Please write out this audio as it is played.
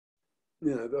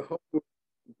the whole,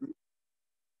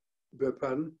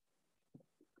 pardon?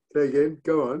 Say again,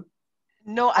 go on.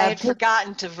 No, I had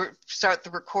forgotten to start the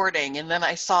recording, and then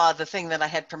I saw the thing that I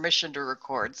had permission to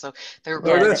record. So the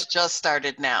recording's just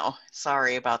started now.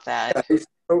 Sorry about that. Okay.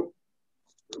 So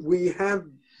we have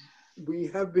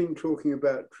been talking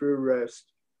about true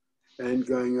rest and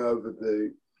going over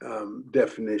the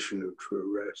definition of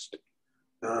true rest,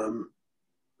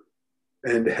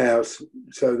 and how.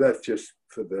 So that's just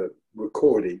for the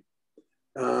recording.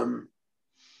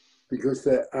 Because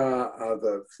there are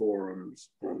other forums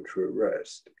on true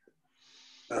rest.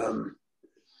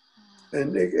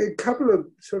 And a couple of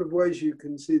sort of ways you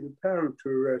can see the power of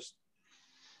true rest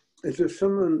is if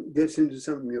someone gets into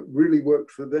something that really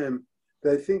worked for them,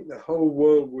 they think the whole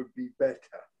world would be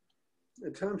better.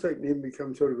 At times they can even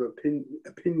become sort of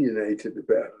opinionated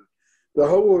about it. The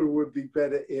whole world would be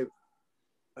better if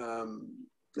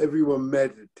everyone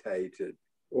meditated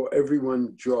or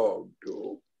everyone jogged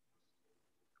or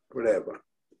whatever.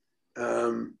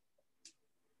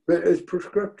 But it's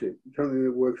prescriptive. Something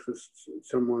that works for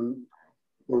someone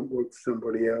won't work for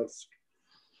somebody else.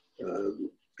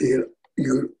 You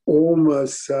could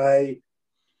almost say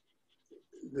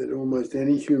that almost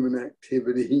any human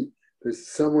activity, there's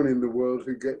someone in the world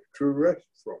who gets true rest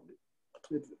from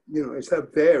it. It's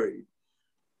that varied.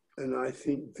 And I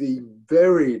think the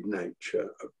varied nature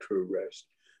of true rest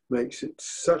makes it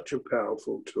such a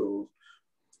powerful tool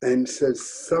and says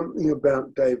something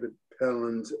about David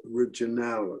Pellin's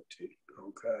originality,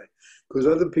 okay? Because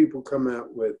other people come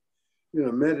out with,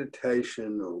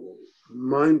 meditation or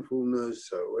mindfulness,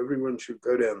 so everyone should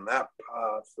go down that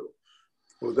path,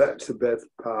 or that's the best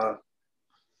path.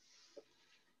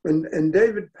 And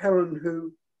David Pellin,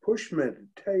 who pushed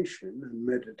meditation and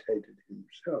meditated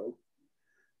himself,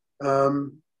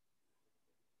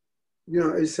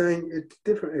 is saying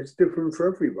it's different for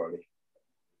everybody.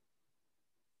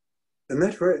 And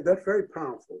that's very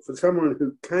powerful for someone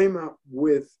who came up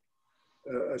with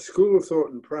a school of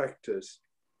thought and practice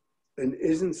and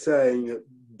isn't saying it,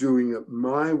 doing it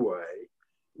my way,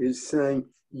 is saying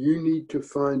you need to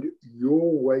find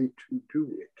your way to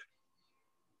do it.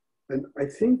 And I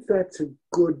think that's a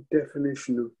good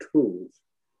definition of tools.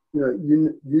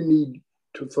 You need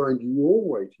to find your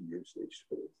way to use these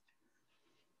tools.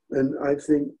 And I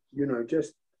think,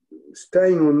 just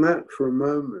staying on that for a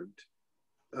moment,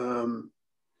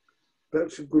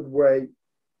 that's a good way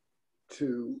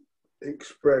to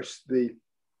express the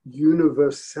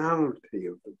universality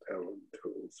of the Pelin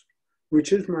tools,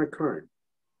 which is my claim.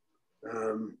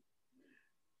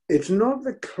 It's not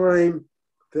the claim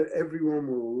that everyone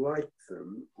will like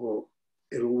them or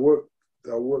they'll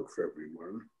work for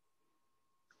everyone,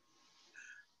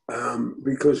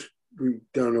 because we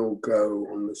don't all go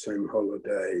on the same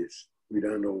holidays. We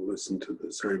don't all listen to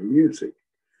the same music.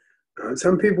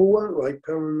 Some people won't like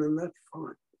Pelin, and that's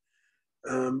fine.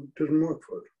 Doesn't work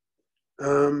for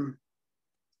them.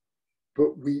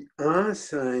 But we are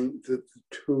saying that the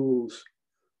tools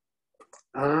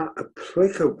are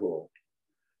applicable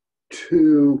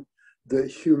to the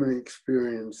human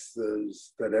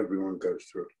experiences that everyone goes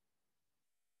through.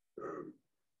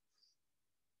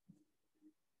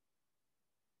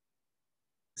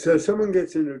 So someone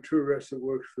gets into a true rest that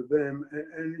works for them,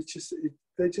 and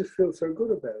they just feel so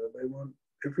good about it. They want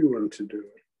everyone to do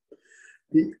it.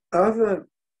 The other,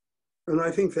 and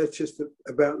I think that's just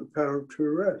about the power of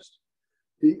true rest.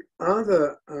 The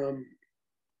other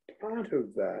part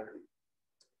of that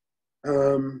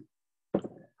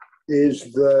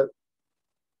is that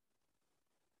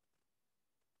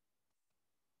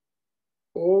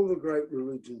all the great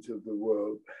religions of the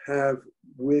world have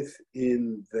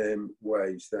within them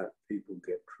ways that people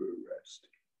get true rest.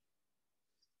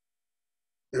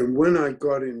 And when I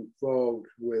got involved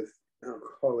with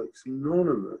Alcoholics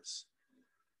Anonymous,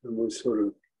 and was sort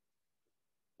of,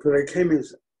 because I came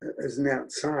as an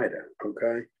outsider,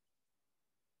 okay?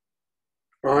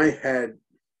 I had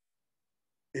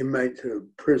inmates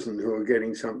of prison who were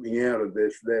getting something out of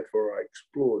this, therefore I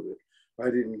explored it. I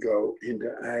didn't go into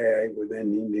AA with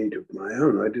any need of my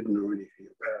own. I didn't know anything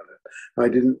about it. I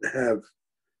didn't have,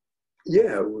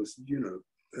 it was,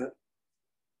 that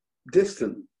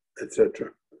distant,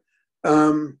 etc.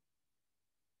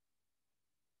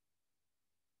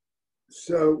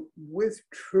 So with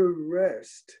true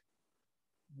rest,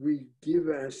 we give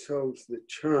ourselves the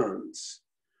chance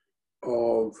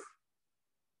of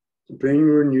being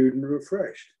renewed and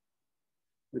refreshed.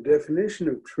 The definition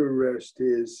of true rest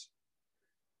is,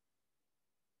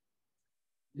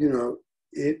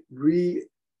 it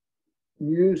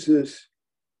renews us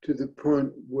to the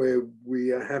point where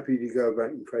we are happy to go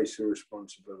back and face the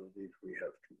responsibilities we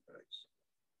have to face.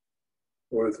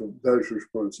 or if those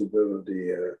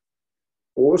responsibilities are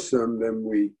awesome, then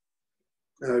we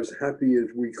are as happy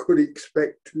as we could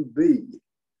expect to be,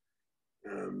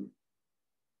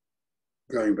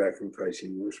 going back and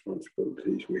facing the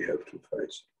responsibilities we have to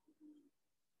face.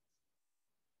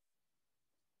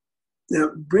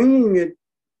 Now, bringing it,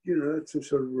 that's a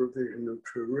sort of revision of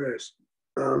true rest.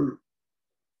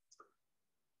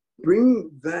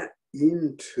 Bringing that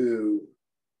into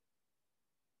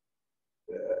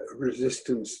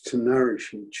resistance to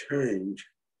nourishing change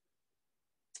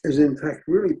is in fact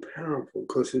really powerful,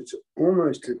 because it's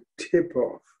almost a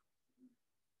tip-off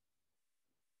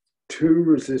to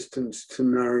resistance to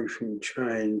nourishing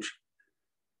change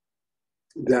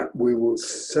that we will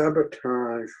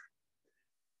sabotage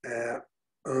our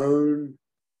own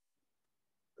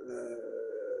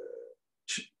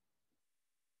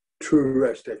true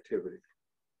rest activity.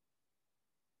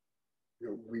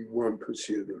 We won't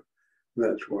pursue them.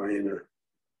 That's why it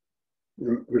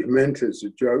was meant as a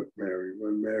joke, Mary.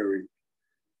 When Mary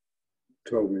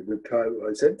told me the title,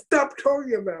 I said, "Stop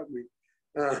talking about me."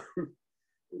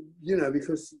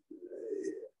 Because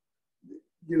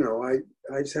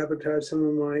I sabotage some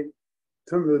of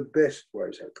the best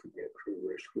ways I could get true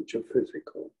rest, which are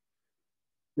physical.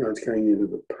 It's going into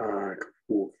the park,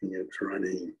 walking, it's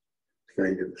running, it's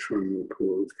going to the swimming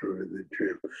pool, it's going to the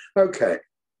gym. Okay,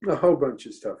 a whole bunch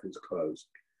of stuff is closed.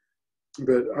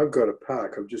 But I've got a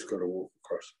park, I've just got to walk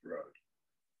across the road.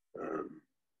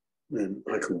 And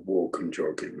I could walk and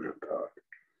jog in that park.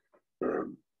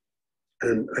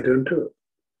 And I don't do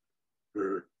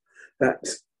it.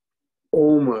 That's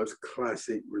almost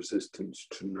classic resistance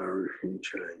to nourishing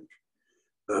change.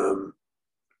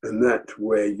 And that's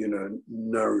where,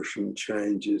 nourishing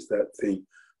change is that thing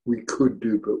we could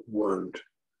do but won't.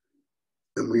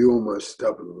 And we almost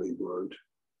stubbornly won't.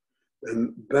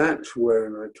 And that's where,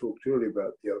 and I talked earlier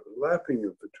about the overlapping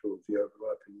of the tools, the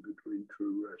overlapping between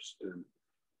true rest and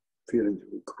feelings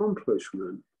of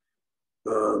accomplishment.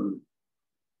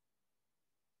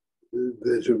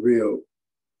 There's a real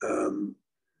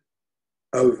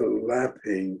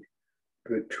overlapping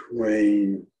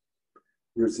between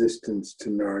resistance to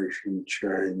nourishing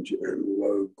change and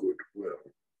low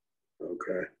goodwill.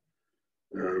 Okay.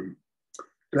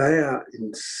 They are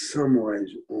in some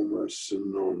ways almost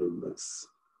synonymous,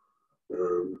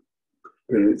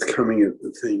 but it's coming at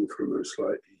the thing from a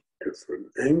slightly different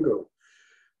angle.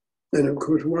 And of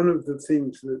course, one of the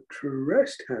things that true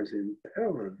rest has in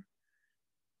Pelham,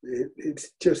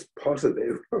 it's just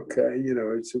positive, okay?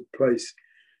 It's a place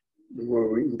where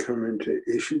we can come into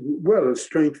issues, it's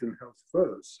strength and health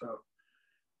first. So,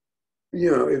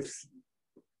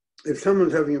 if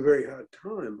someone's having a very hard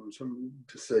time, or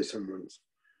someone's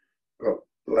got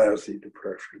lousy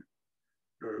depression,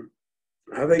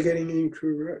 are they getting any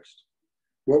true rest?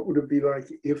 What would it be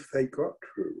like if they got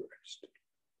true rest?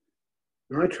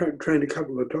 And I trained a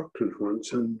couple of doctors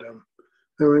once, and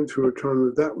they went through a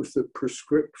time that was the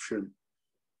prescription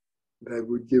they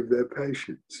would give their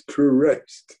patients, true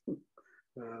rest. I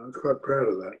was quite proud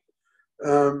of that.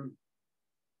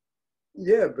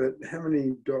 But how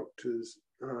many doctors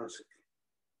ask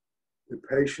the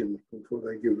patients before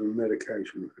they give them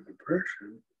medication for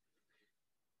depression,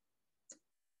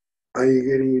 are you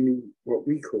getting any what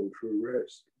we call true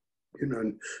rest?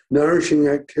 Nourishing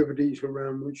activities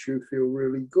around which you feel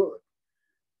really good.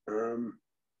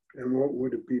 And what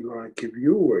would it be like if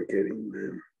you were getting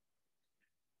them?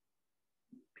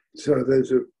 So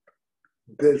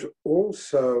there's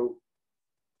also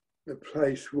a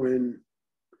place when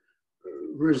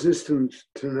resistance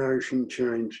to nourishing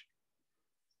change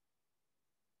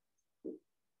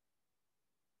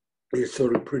is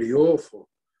sort of pretty awful,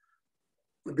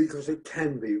 because it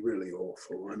can be really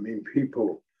awful. I mean,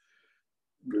 people,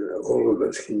 all of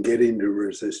us can get into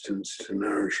resistance to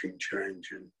nourishing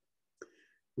change, and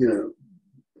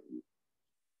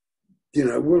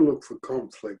we'll look for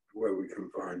conflict where we can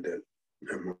find it,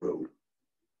 and we'll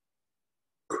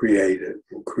create it.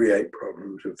 We'll create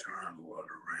problems if there aren't a lot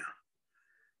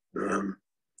around.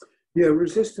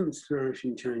 Resistance to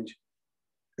nourishing change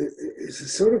is a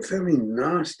sort of fairly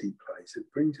nasty place.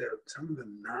 It brings out some of the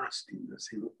nastiness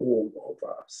in all of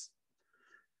us.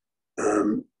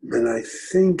 And I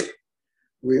think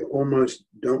we almost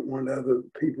don't want other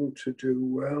people to do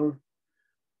well,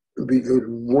 because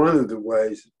one of the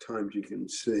ways at times you can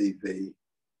see the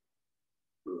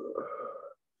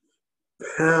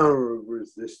power of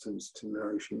resistance to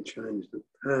nourishing change, the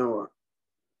power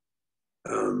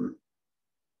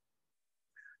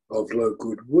of low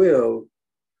goodwill,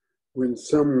 when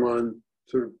someone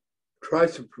sort of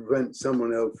tries to prevent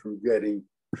someone else from getting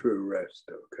true rest,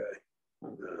 okay?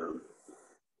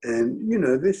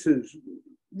 And, this is,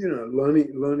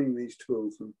 learning these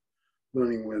tools and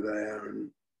learning where they are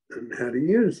and how to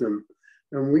use them.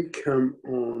 And we come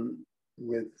on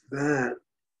with that,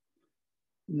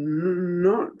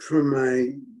 not from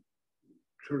a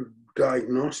sort of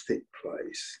diagnostic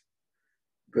place,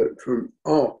 but from,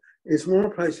 it's more a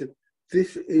place of,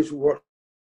 this is what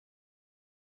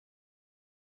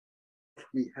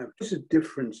we have. There's a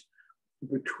difference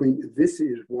between, this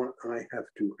is what I have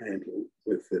to handle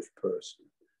with this person,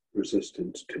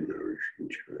 resistance to nourishing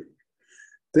change.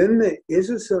 Then there is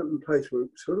a certain place where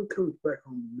it sort of comes back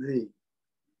on me.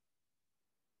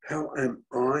 How am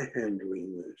I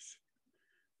handling this?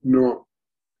 Not,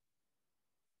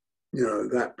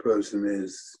 that person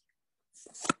is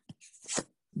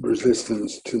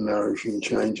resistance to nourishing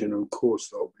change, and of course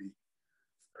they'll be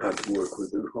hard to work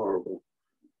with and horrible.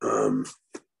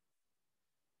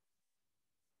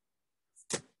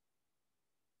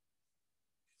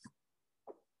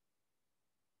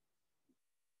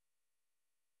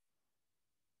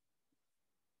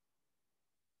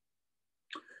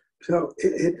 So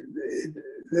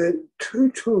there are two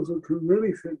tools that can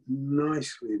really fit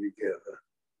nicely together.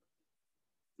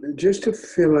 And just to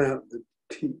fill out the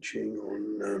teaching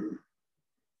on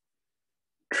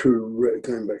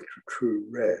going back to true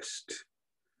rest,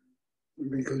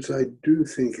 because I do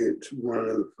think it's one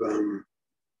of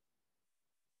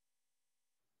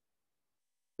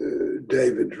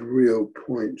David's real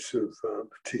points of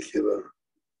particular,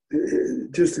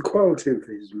 just the quality of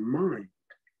his mind.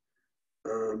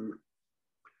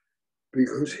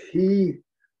 Because he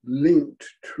linked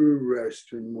true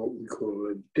rest and what we call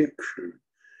addiction.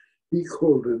 He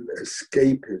called it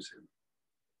escapism.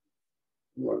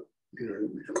 What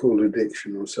it's called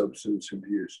addiction or substance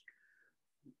abuse.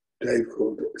 Dave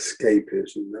called it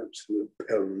escapism. That's the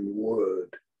Pelham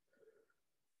word.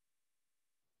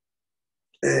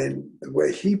 And the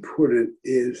way he put it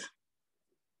is,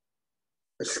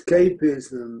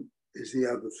 escapism is the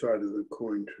other side of the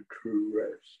coin to true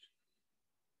rest.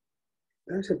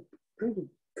 That's a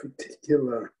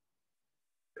particular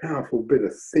powerful bit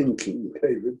of thinking,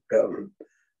 David Pelham.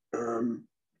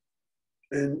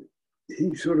 And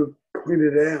he sort of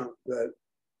pointed out that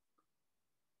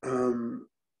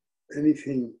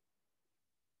anything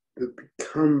that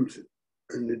becomes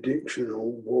an addiction,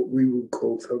 or what we would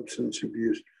call substance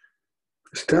abuse,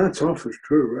 starts off as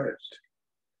true rest.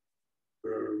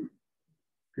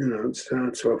 It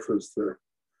starts off as the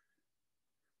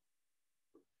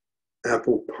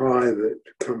apple pie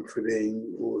that's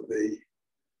comforting, or the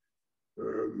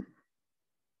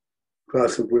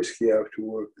glass of whiskey after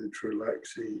work that's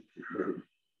relaxing,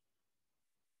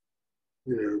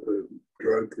 the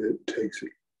drug that takes it.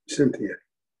 Cynthia.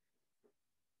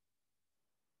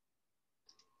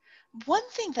 One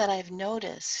thing that I've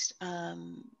noticed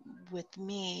with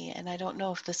me, and I don't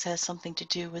know if this has something to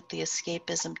do with the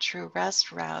escapism true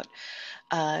rest route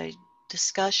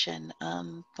discussion,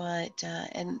 but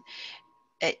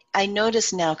I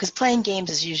notice now, because playing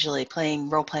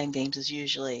role-playing games is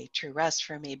usually true rest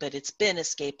for me, but it's been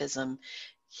escapism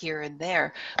here and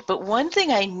there. But one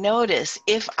thing I notice,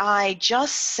 if I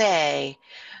just say,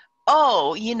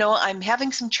 I'm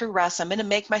having some true rest, I'm going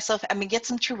to get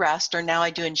some true rest, or now I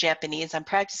do in Japanese, I'm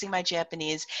practicing my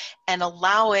Japanese, and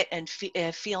allow it and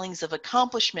feelings of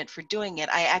accomplishment for doing it,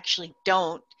 I actually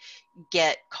don't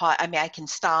get caught. I can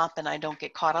stop and I don't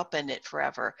get caught up in it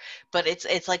forever. But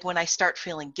it's like when I start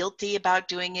feeling guilty about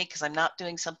doing it because I'm not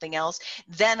doing something else,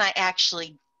 then I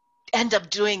actually end up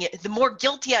doing it. The more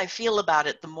guilty I feel about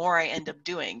it, the more I end up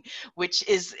doing, which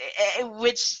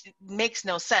makes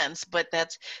no sense. But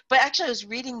actually I was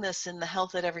reading this in the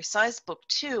Health at Every Size book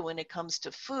too. When it comes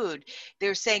to food,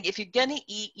 they're saying if you're gonna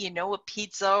eat, a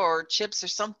pizza or chips or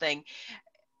something,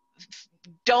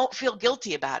 don't feel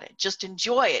guilty about it. Just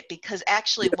enjoy it, because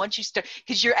actually once you start,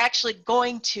 because you're actually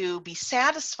going to be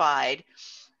satisfied.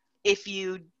 If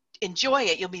you enjoy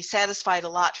it, you'll be satisfied a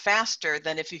lot faster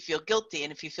than if you feel guilty.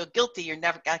 And if you feel guilty, you're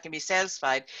never going to be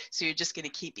satisfied. So you're just going to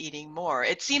keep eating more.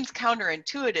 It seems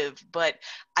counterintuitive, but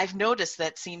I've noticed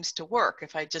that seems to work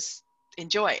if I just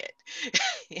enjoy it.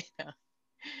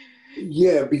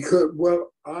 Yeah, because,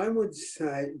 I would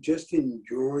say just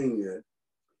enjoying it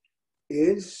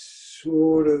is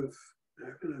sort of,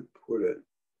 how can I put it?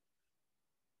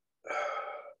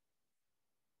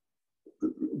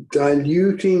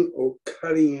 Diluting or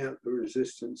cutting out the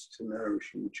resistance to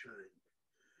nourishing change.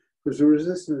 Because the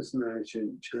resistance to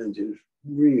nourishing change is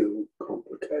real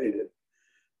complicated.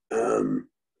 And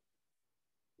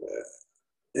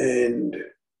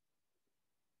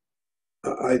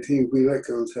I think we let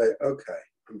go and say, okay,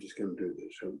 I'm just going to do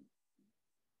this.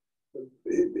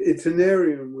 it's an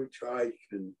area in which I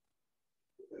can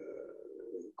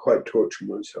quite torture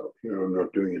myself. I'm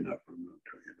not doing enough. I'm not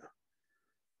doing enough.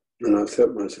 And I've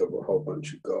set myself a whole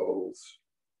bunch of goals,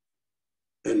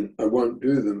 and I won't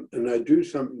do them. And I do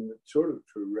something that's sort of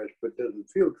true rest, but doesn't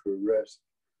feel true rest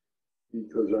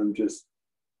because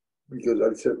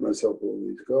I've set myself all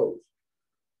these goals.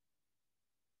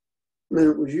 And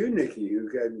it was you, Nikki, who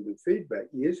gave me the feedback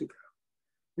years ago.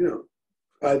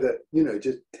 Either,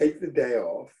 just take the day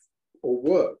off or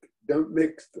work. Don't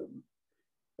mix them.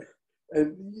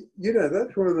 And,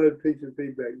 that's one of those pieces of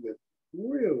feedback that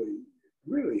really,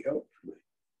 really helped me.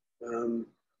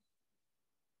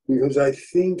 Because I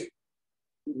think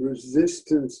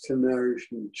resistance to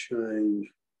nourishing change,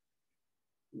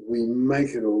 we make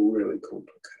it all really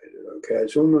complicated, okay?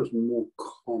 It's almost more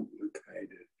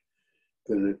complicated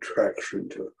than attraction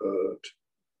to hurt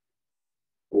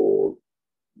or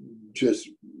just,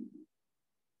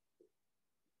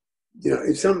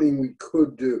 it's something we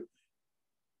could do.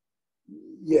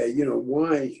 Yeah,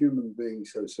 why are human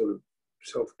beings so sort of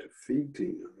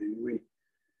self-defeating? I mean,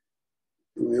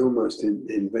 we almost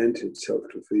invented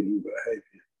self-defeating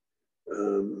behavior.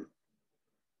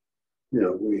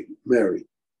 We marry.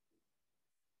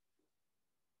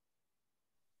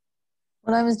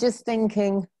 Well, I was just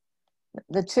thinking,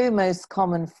 the two most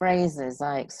common phrases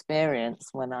I experience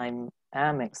when I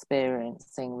am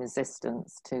experiencing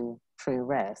resistance to true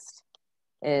rest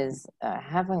is I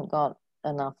haven't got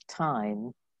enough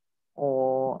time,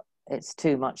 or it's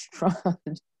too much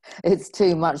it's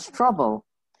too much trouble.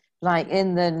 Like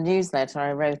in the newsletter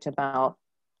I wrote about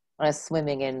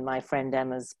swimming in my friend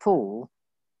Emma's pool,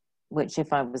 which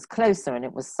if I was closer and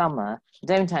it was summer,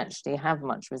 don't actually have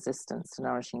much resistance to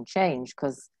nourishing change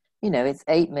because, it's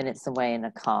 8 minutes away in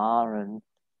a car and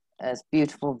it's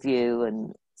beautiful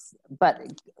view.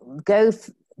 But go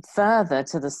further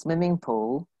to the swimming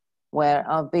pool where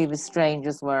I'll be with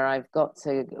strangers, where it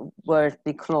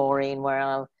be chlorine, where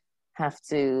I'll have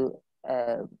to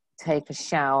take a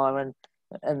shower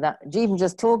and that, even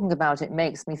just talking about it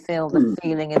makes me feel the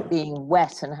feeling of being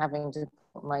wet and having to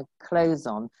put my clothes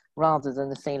on rather than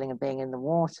the feeling of being in the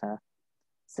water.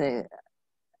 So,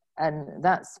 and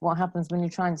that's what happens when you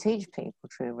try and teach people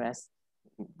true rest,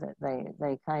 that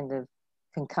they kind of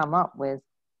can come up with,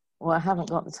 well, I haven't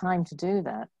got the time to do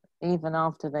that, even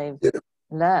after they've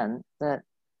learned that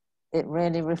it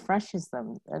really refreshes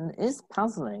them, and is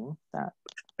puzzling. That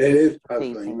it is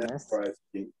puzzling. That's why I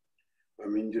think,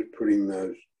 just putting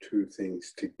those two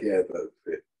things together,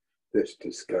 this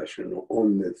discussion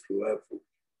on this level,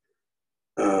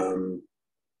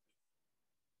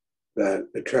 that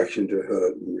attraction to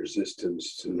hurt and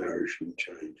resistance to nourishing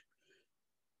change,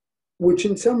 which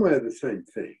in some way are the same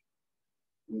thing,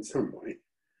 in some way.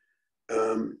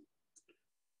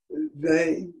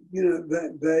 They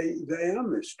are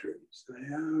mysteries. They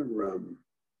are,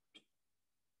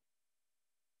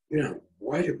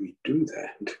 why do we do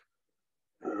that?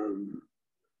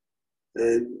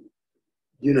 And,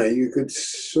 you could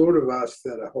sort of ask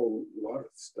that a whole lot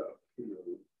of stuff,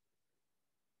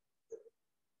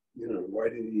 why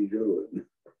did he do it?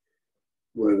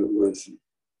 Whether it was,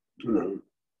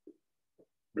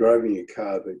 driving a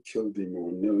car that killed him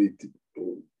or nearly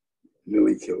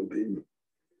killed him,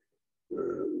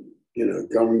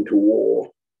 going to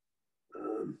war,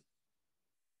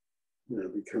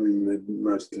 becoming the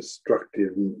most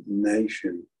destructive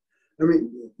nation.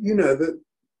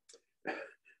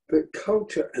 The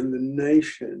culture and the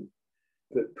nation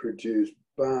that produced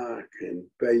Bach and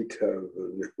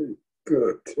Beethoven,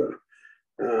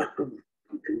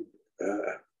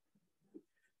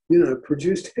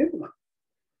 produced Hitler.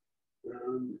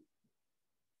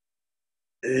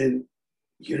 And,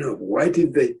 why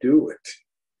did they do it?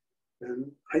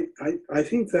 And I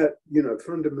think that,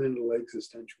 fundamental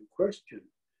existential question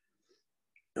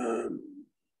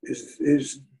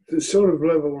is the sort of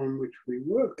level on which we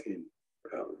work in.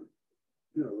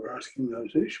 We're asking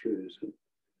those issues.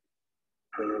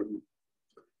 And,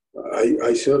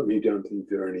 I certainly don't think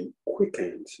there are any quick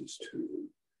answers to them.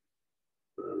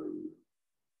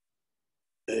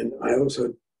 And I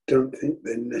also don't think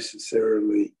they're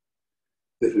necessarily,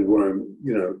 this is where I'm,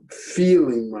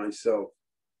 feeling myself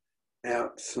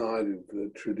outside of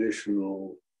the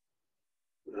traditional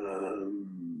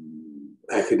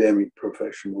academic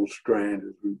professional strand,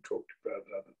 as we've talked about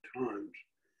at other times,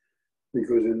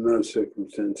 because in those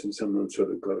circumstances, someone's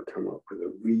sort of got to come up with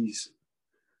a reason,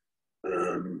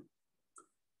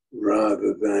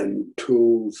 rather than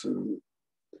tools and,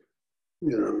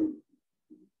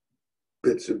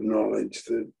 bits of knowledge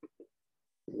that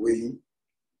we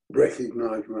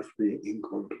recognize must be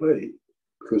incomplete.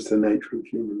 because the nature of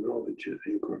human knowledge is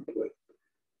incomplete.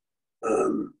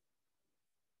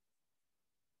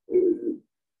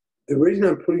 The reason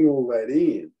I'm putting all that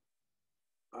in,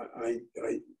 I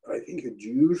think it's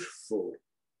useful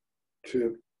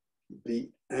to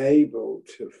be able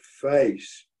to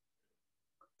face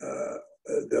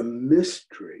the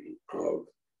mystery of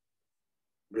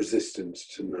resistance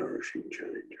to nourishing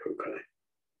change, okay?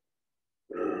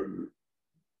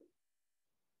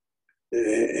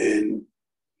 And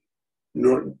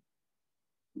not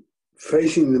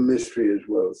facing the mystery as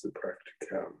well as the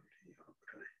practicality,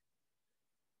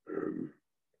 okay?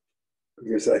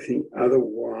 Because I think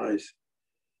otherwise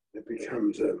it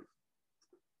becomes a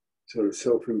sort of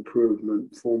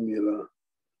self-improvement formula,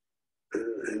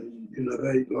 and you know,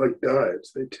 they like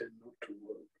diets, they tend not to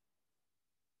work.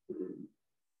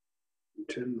 They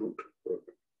tend not to work.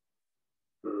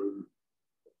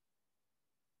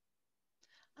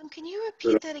 Can you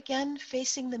repeat that again?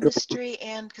 Facing the mystery,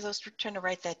 and because I was trying to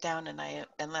write that down, and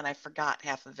then I forgot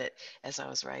half of it as I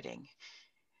was writing.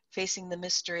 Facing the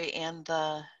mystery and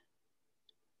the.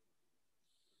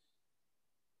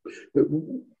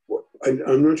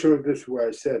 I'm not sure if this is why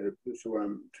I said it. This is why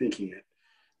I'm thinking it.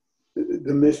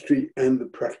 The mystery and the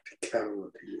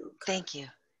practicality. Okay? Thank you.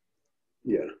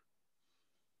 Yeah.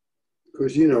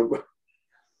 Because, you know,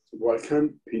 why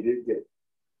can't Peter get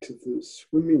to the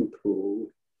swimming pool?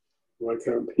 Why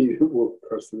can't Peter walk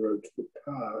across the road to the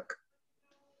park?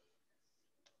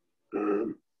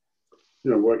 You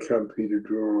know, why can't Peter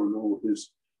draw on all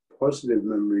his positive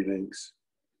memory links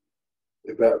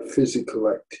about physical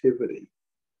activity?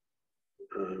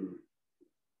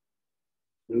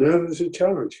 Now there's a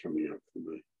challenge coming up for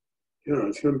me. You know,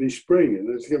 it's going to be spring and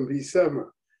it's going to be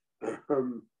summer.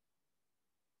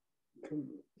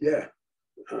 Yeah.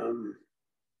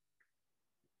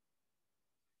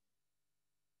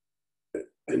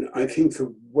 And I think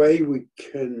the way we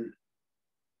can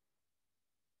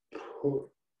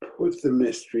put the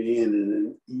mystery in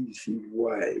an easy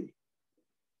way,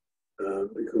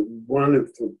 because one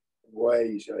of the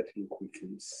ways I think we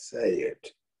can say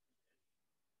it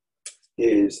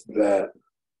is that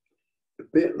a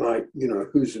bit like, you know,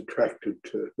 who's attracted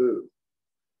to who?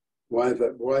 Why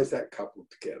is that coupled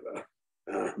together?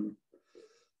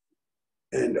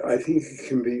 And I think it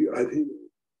can be, I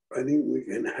think we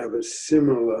can have a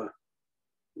similar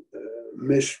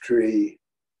mystery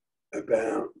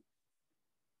about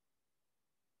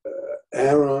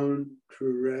our own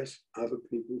true rest, other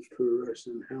people's true rest,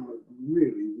 and how it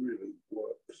really, really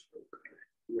works. Okay,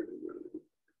 really, really.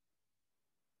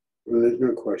 Well, there's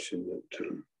no question that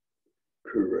true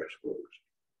rest works.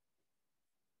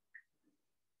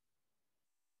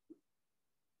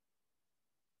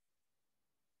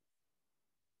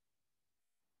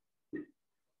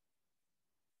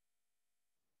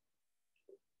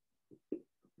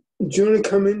 Do you want to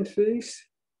come into these?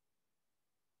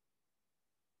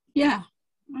 Yeah.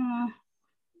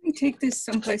 Let me take this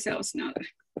someplace else now.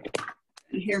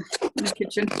 In here in the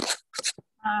kitchen.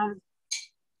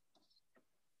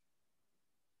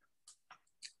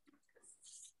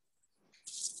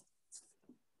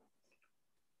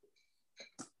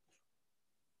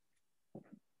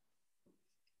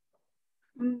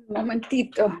 Un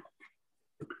momentito.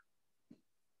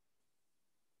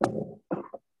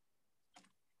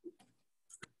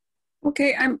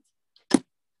 Okay, I'm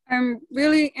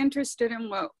really interested in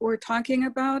what we're talking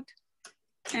about,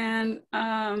 and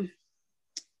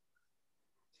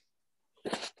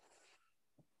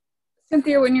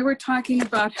Cynthia, when you were talking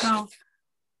about how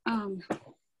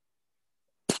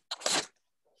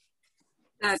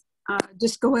that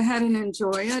just go ahead and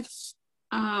enjoy it,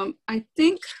 I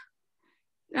think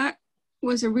that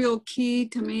was a real key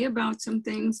to me about some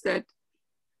things that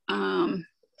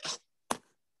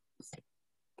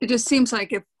it just seems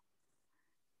like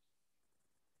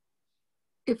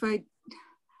if I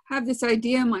have this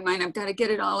idea in my mind, I've got to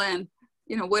get it all in,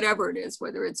 you know, whatever it is,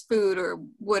 whether it's food or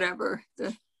whatever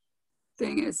the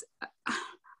thing is,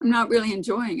 I'm not really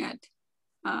enjoying it.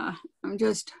 I'm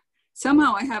just,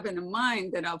 somehow I have in the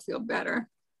mind that I'll feel better,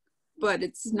 but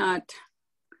it's not,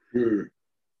 you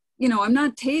know, I'm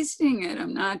not tasting it,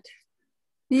 I'm not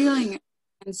feeling it.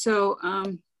 And so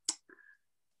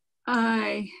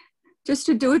I, just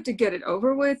to do it to get it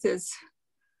over with is,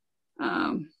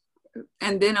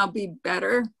 and then I'll be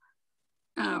better,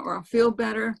 or I'll feel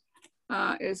better,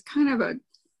 is kind of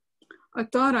a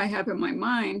thought I have in my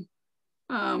mind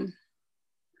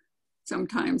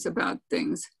sometimes about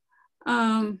things.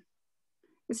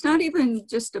 It's not even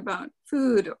just about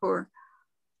food or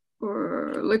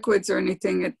liquids or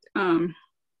anything. It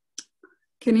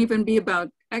can even be about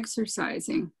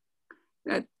exercising.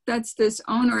 that's this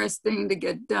onerous thing to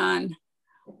get done.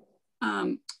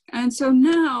 And so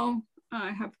now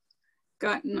I have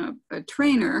gotten a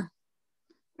trainer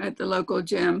at the local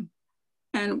gym,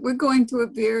 and we're going through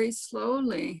it very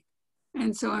slowly.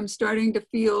 And so I'm starting to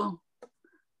feel,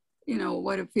 you know,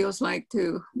 what it feels like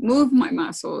to move my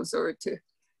muscles, or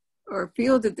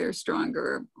feel that they're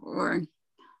stronger,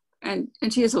 and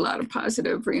she has a lot of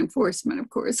positive reinforcement, of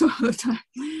course, all the time.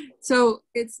 So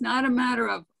it's not a matter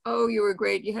of, oh, you were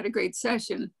great, you had a great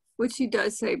session, which she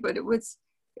does say, but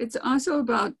it's also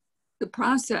about the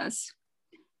process.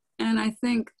 And I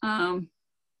think, I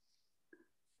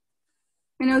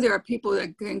know there are people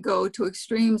that can go to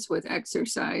extremes with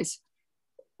exercise,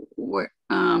 where,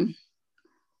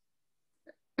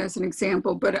 as an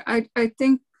example, but I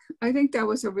think that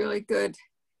was a really good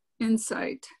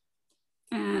insight.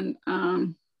 And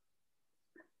I'm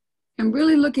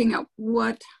really looking at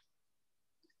what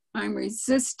I'm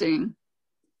resisting.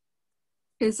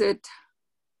 Is it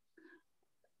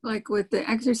like with the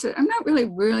exercise? I'm not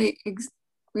really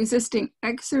resisting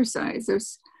exercise.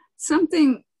 There's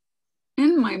something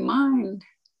in my mind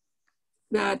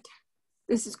that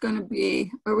this is going to be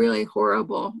a really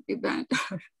horrible event,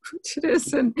 which it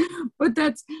isn't. But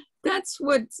that's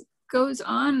what goes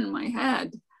on in my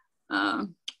head.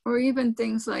 Or even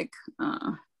things like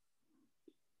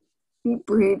deep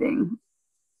breathing,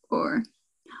 or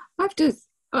I've just,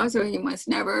 also, you must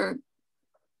never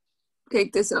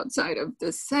take this outside of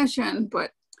this session,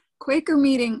 but Quaker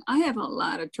meeting, I have a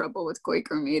lot of trouble with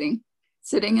Quaker meeting,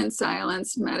 sitting in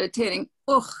silence, meditating.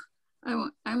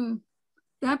 I'm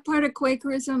that part of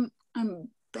Quakerism, I'm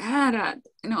bad at.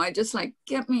 You know, I just like,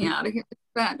 get me out of here. It's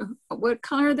bad. What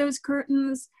color are those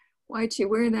curtains? Why'd she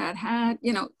wear that hat?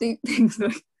 You know, things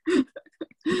like,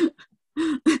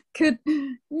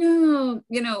 no,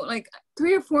 you know, like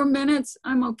 3 or 4 minutes,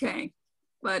 I'm okay.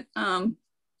 But I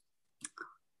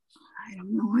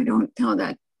don't know, I don't tell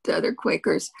that to other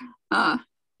Quakers.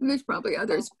 There's probably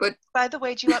others, but. By the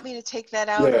way, do you want me to take that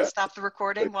out and stop the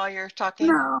recording while you're talking?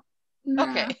 No.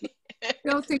 Okay.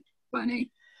 They'll think it's funny,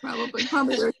 probably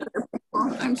there's other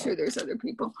people. I'm sure there's other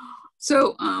people.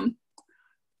 So,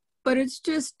 but it's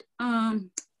just, I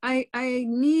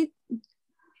need,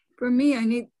 for me, I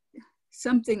need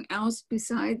something else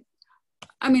beside,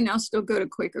 I mean, I'll still go to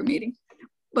Quaker meeting,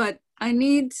 but I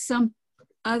need some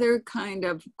other kind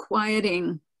of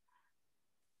quieting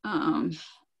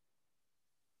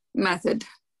method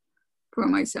for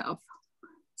myself.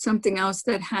 Something else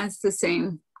that has the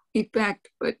same effect,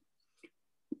 but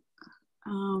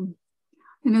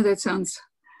I know that sounds,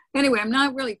 anyway, I'm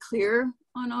not really clear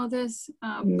on all this,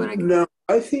 but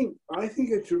I think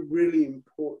it's a really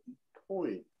important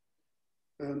point.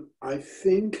 And I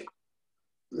think,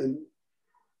 and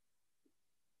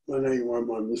I know you won't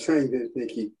mind me saying this,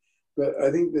 Nikki, but I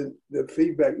think that the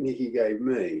feedback Nikki gave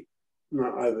me,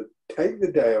 either take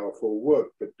the day off or work,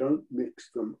 but don't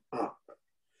mix them up.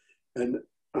 And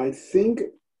I think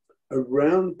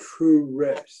around true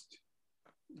rest,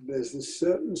 there's a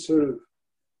certain sort of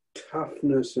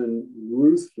toughness and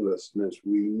ruthlessness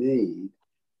we need.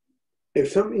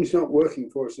 If something's not working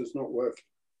for us, it's not working.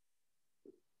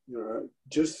 You know,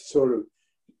 just sort of,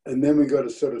 and then we got to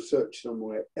sort of search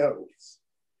somewhere else.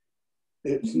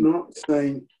 It's not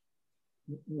saying,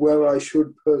 well, I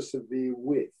should persevere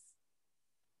with.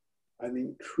 I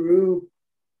think true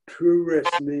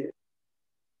rest, you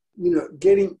know,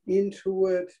 getting into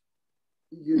it,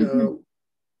 you know,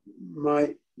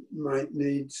 might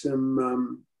need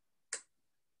some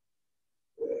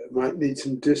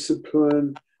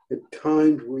discipline. At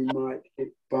times we might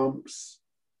hit bumps,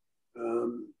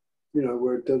 you know,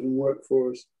 where it doesn't work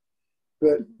for us.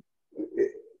 But,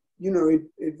 you know,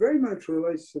 it very much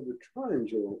relates to the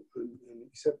triangle and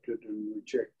accepted and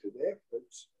rejected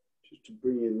efforts, just to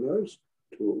bring in those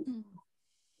tools.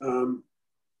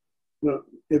 Now,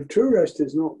 if true rest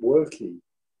is not working,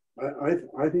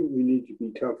 I think we need to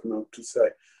be tough enough to say,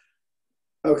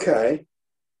 okay,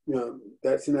 you know,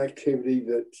 that's an activity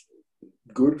that's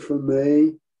good for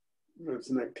me. That's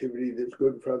an activity that's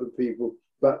good for other people,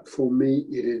 but for me,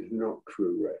 it is not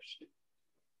true rest.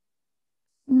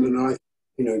 And I,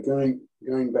 you know, going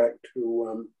back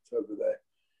to it's over there,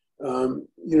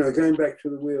 you know, going back to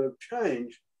the wheel of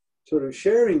change, sort of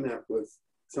sharing that with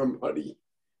somebody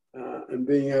and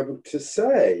being able to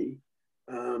say,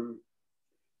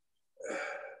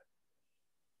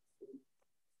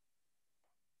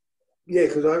 yeah,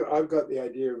 because I've got the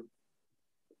idea of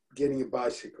getting a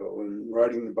bicycle and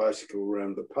riding the bicycle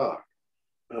around the park,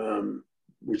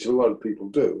 which a lot of people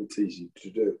do. It's easy to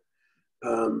do.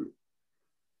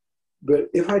 But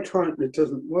if I try it and it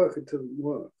doesn't work, it doesn't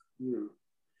work. You know.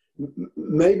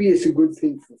 maybe it's a good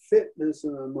thing for fitness,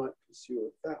 and I might pursue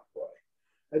it that way.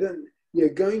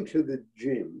 Going to the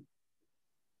gym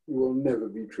will never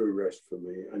be true rest for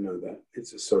me. I know that.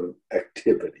 It's a sort of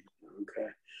activity, okay?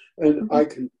 And I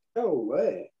can tell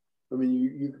there. I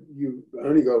mean, you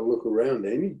only got to look around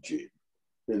any gym.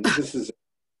 And this is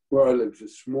where I live. It's a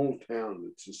small town.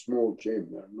 It's a small gym.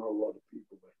 There are not a lot of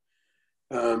people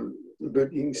there.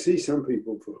 But you can see some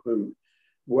people for whom,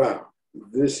 wow,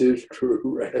 this is true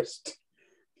rest.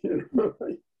 You know,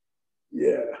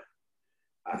 yeah.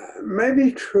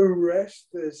 Maybe true rest,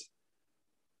 there's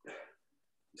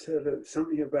sort of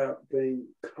something about being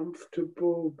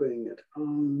comfortable, being at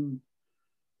home,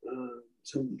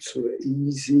 some sort of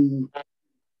easy,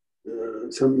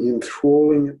 something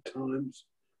enthralling at times.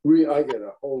 I get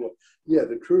a whole lot. Yeah,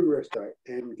 the true rest I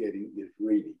am getting is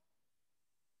reading.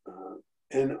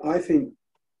 And I think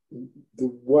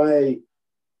the way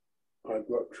I've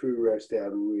got true rest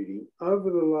out of reading over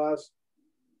the last,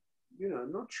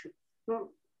 not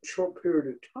short period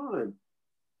of time,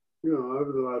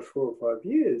 over the last 4 or 5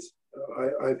 years,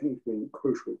 I think it's been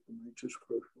crucial for me, just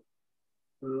crucial.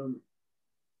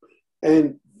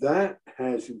 And that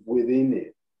has within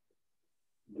it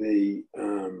the,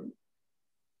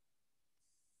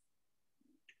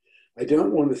 I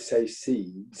don't want to say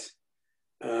seeds,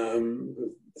 but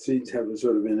seeds have a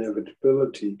sort of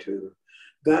inevitability to them.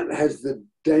 That has the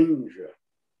danger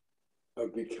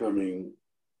of becoming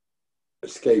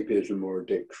escapism or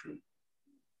addiction.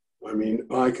 I mean,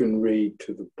 I can read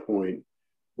to the point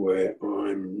where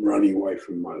I'm running away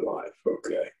from my life,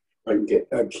 okay? I can get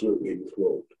absolutely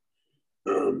enthralled.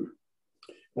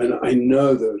 And I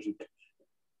know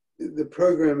the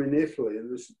program in Italy, and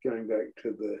this is going back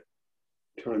to the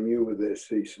time you were there,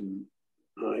 Cease, and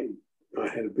I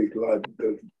had a big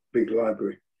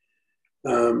library.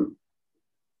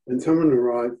 And someone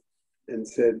arrived and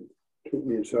took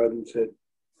me aside and said,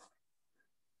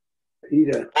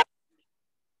 Peter,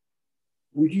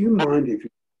 would you mind if you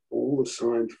took all the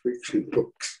science fiction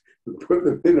books and put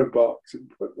them in a box and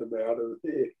put them out of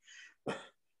here?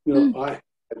 I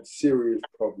had serious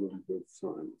problems with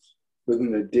science, with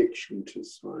an addiction to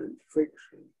science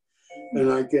fiction.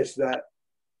 And I guess that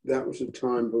was a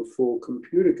time before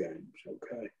computer games,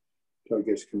 okay? So I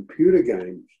guess computer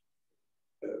games,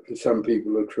 for some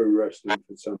people are true rest, and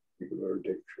for some people are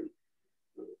addiction.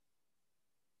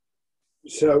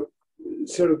 So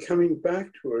sort of coming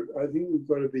back to it, I think we've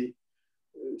got to be,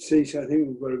 Cease, I think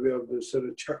we've got to be able to sort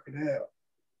of chuck it out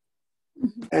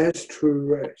as true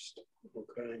rest,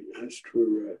 okay, as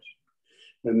true rest.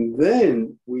 And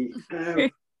then we have,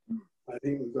 I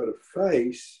think we've got to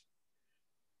face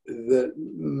that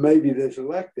maybe there's a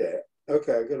lack there.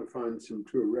 Okay, I've got to find some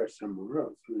true rest somewhere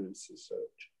else, and it's a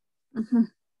search.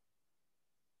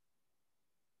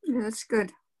 Yeah, that's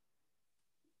good.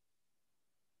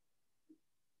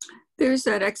 There's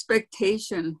that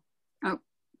expectation. Oh,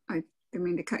 I didn't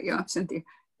mean to cut you off, Cynthia.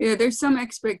 Yeah, there's some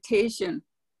expectation,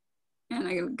 and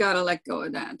I gotta let go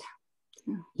of that.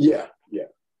 Yeah.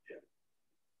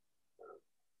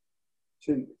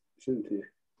 Cynthia.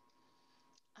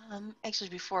 Actually,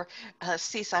 before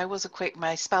Cease, I was a Quaker.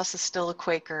 My spouse is still a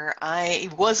Quaker. I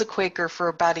was a Quaker for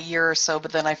about a year or so,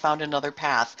 but then I found another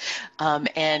path. Hold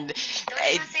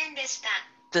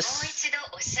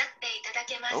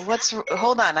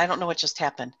on, I don't know what just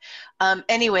happened.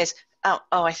 Anyways,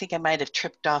 I think I might have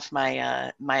tripped off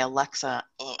my my Alexa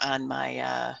on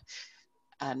my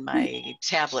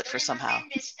tablet for somehow.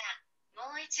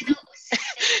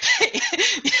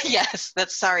 Yes,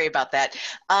 sorry about that.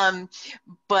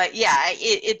 But yeah,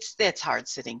 it's hard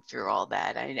sitting through all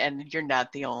that, and you're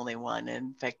not the only one.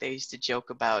 In fact, I used to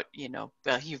joke about,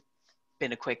 well, you've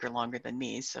been a Quaker longer than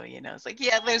me, so it's like,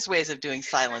 yeah, there's ways of doing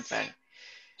silence. I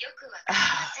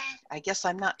guess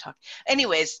I'm not talking.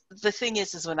 Anyways, the thing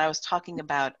is when I was talking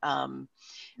about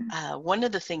one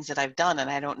of the things that I've done,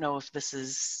 and I don't know if this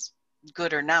is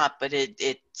good or not, but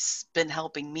it's been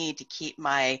helping me to keep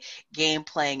my game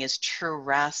playing as true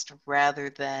rest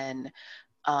rather than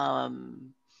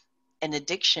an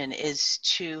addiction, is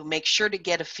to make sure to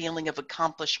get a feeling of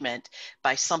accomplishment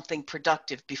by something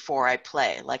productive before I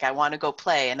play. Like, I want to go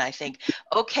play, and I think,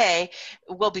 okay,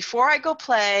 well, before I go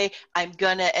play, I'm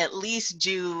gonna at least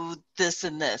do this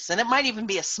and this, and it might even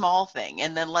be a small thing,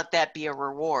 and then let that be a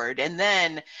reward. And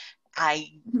then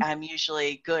I'm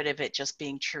usually good at it just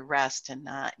being true rest and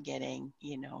not getting,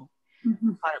 because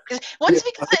once it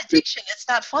becomes an addiction, it's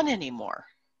not fun anymore.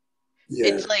 Yeah.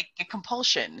 It's like a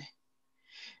compulsion.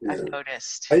 Yeah. I've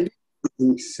noticed. I do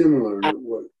something similar, and it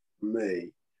worked for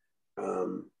me.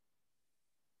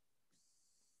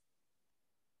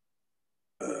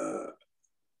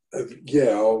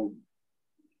 yeah, I'll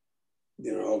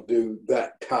do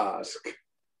that task,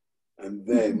 and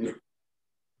then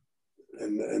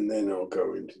and then I'll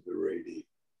go into the reading.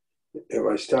 If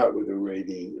I start with the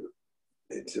reading,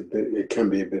 it can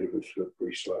be a bit of a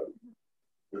slippery slope.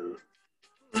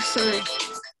 Sorry.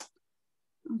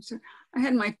 I'm sorry. I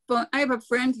had my phone. I have a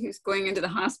friend who's going into the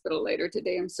hospital later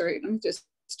today. I'm sorry. Let me just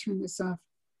turn this off.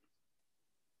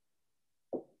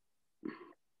 I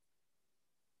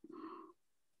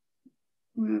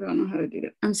don't know how to do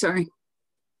that. I'm sorry.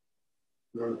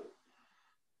 No.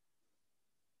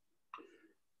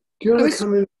 Do you want to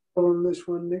come in on this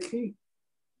one, Nikki?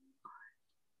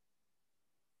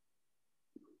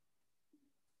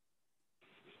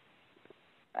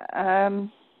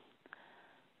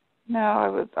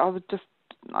 No,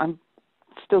 I'm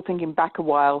still thinking back a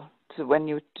while to when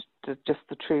you to just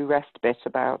the true rest bit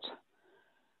about.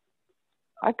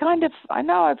 I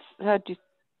know I've heard you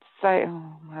say,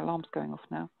 oh, my alarm's going off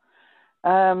now.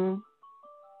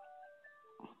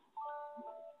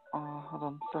 Oh, hold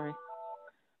on, sorry.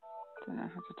 Don't know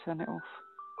how to turn it off.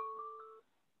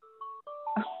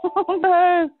 Oh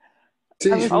no!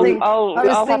 I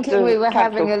was thinking we were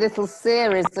having a little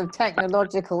series of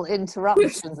technological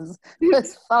interruptions.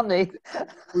 It's funny.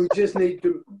 We just need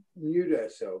to mute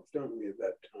ourselves, don't we, at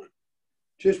that time?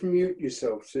 Just mute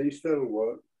yourself, see, that'll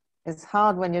work. It's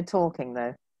hard when you're talking,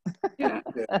 though. Yeah.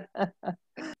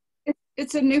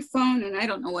 It's a new phone, and I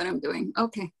don't know what I'm doing.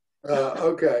 Okay.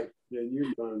 Okay. Yeah,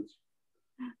 new phones.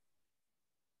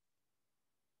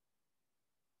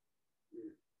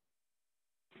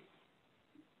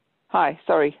 Hi,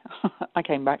 sorry, I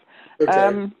came back.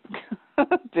 Okay.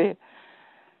 Dear.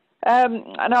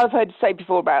 And I've heard you say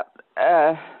before about,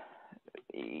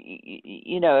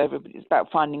 everybody's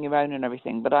about finding your own and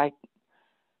everything, but I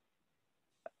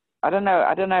don't know,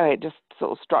 it just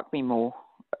sort of struck me more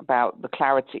about the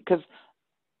clarity, because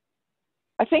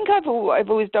I think I've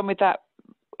always done with that.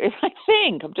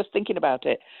 I'm just thinking about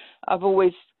it. I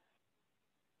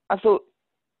thought,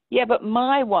 yeah, but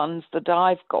my ones that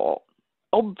I've got,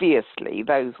 obviously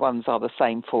those ones are the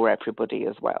same for everybody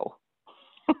as well.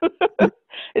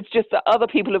 It's just that other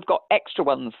people have got extra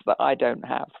ones that I don't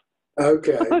have.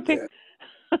 Okay. Yeah.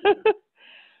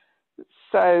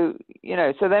 So,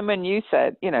 so then when you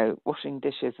said, washing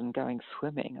dishes and going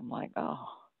swimming, I'm like, oh,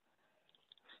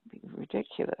 it's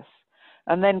ridiculous.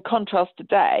 And then contrast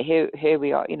today, here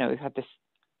we are, we've had this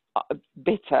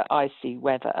bitter, icy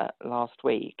weather last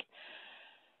week.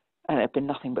 And it had been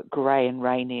nothing but grey and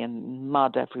rainy and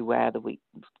mud everywhere a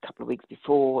couple of weeks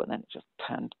before, and then it just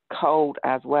turned cold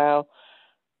as well.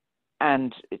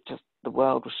 And the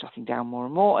world was shutting down more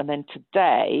and more. And then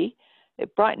today,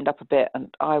 it brightened up a bit,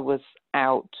 and I was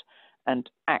out, and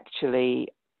actually,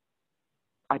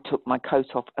 I took my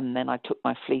coat off, and then I took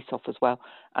my fleece off as well,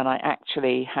 and I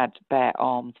actually had bare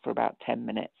arms for about 10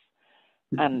 minutes.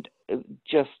 And it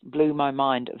just blew my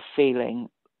mind of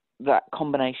feeling that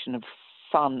combination of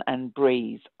sun and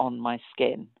breeze on my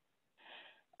skin.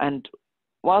 And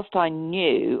whilst I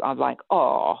knew, I'm like,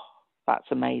 oh, that's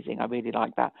amazing. I really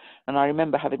like that. And I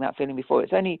remember having that feeling before.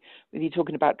 It's only with you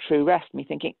talking about true rest, me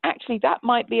thinking, actually, that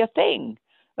might be a thing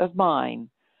of mine.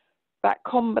 That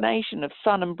combination of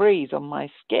sun and breeze on my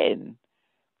skin.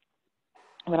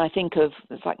 When I think of,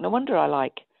 it's like, no wonder I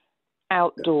like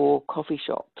outdoor coffee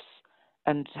shops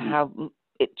and how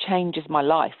it changes my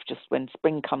life just when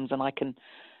spring comes and I can,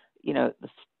 the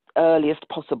earliest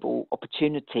possible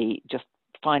opportunity, just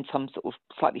find some sort of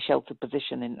slightly sheltered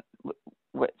position in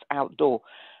where it's outdoor.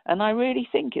 And I really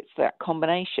think it's that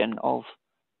combination of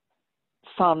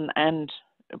sun and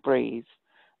breeze.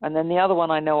 And then the other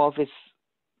one I know of is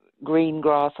green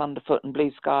grass underfoot and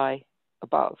blue sky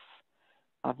above.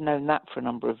 I've known that for a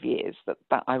number of years, that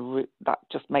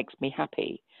just makes me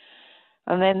happy.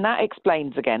 And then that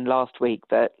explains again last week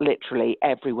that literally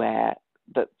everywhere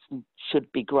that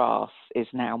should be grass is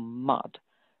now mud,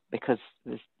 because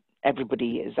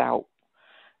everybody is out.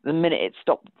 The minute it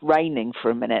stopped raining for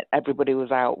a minute, everybody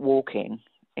was out walking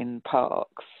in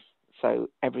parks. So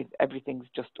everything's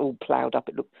just all ploughed up.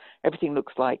 Everything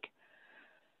looks like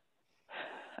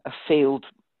a field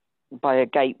by a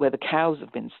gate where the cows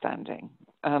have been standing.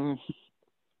 And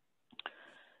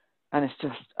it's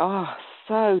just,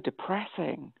 so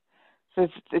depressing. So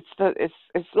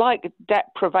it's like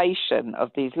deprivation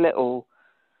of these little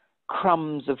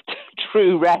crumbs of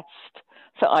true rest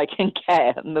that I can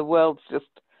get, and the world's just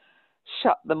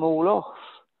shut them all off.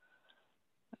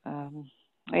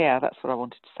 Yeah, that's what I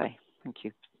wanted to say. Thank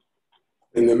you.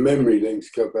 And the memory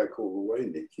links go back all the way,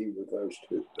 Nikki, with those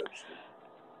two.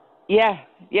 Yeah,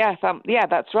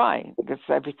 that's right. Because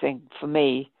everything for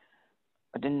me,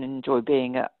 I didn't enjoy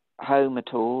being at home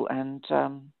at all, and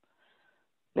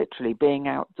literally being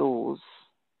outdoors.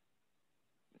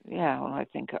 Yeah, well, I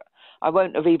think I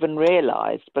won't have even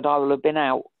realised, but I will have been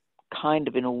out kind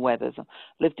of in all weathers. I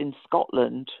lived in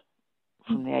Scotland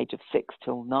from the age of 6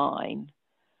 till 9.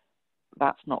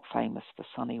 That's not famous for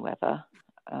sunny weather.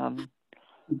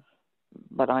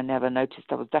 But I never noticed.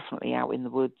 I was definitely out in the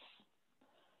woods.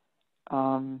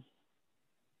 And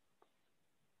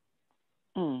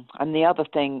the other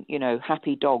thing, you know,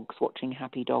 happy dogs, watching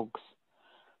happy dogs,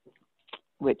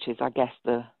 which is, I guess,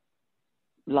 the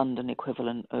London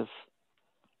equivalent of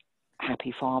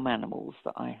happy farm animals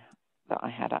that I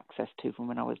had access to from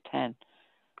when I was 10.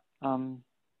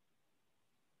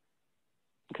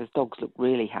 Because dogs look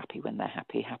really happy when they're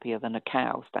happy, happier than a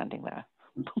cow standing there.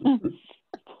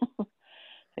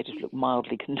 They just look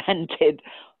mildly contented.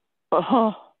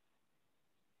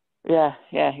 Yeah,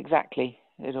 exactly.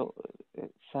 It's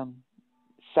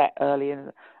set early.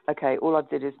 And okay, all I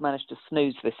did is manage to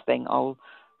snooze this thing. I'll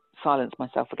silence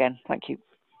myself again. Thank you.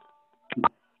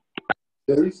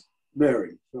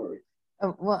 Mary, sorry.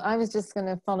 Well, I was just going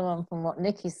to follow on from what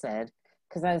Nikki said,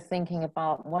 because I was thinking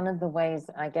about one of the ways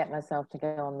I get myself to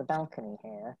go on the balcony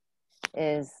here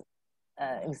is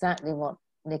exactly what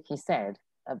Nikki said,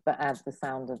 but add the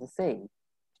sound of the sea.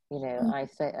 You know, I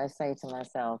say to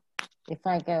myself, if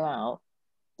I go out,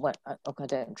 well, I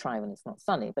don't try when it's not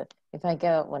sunny, but if I go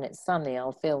out when it's sunny,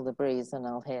 I'll feel the breeze and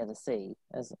I'll hear the sea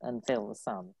and feel the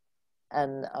sun.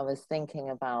 And I was thinking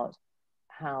about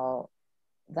how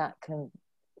that can,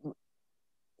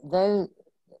 though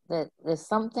there's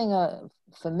something,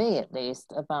 for me at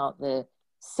least, about the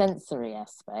sensory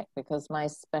aspect, because my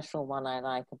special one I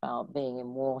like about being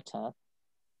in water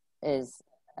is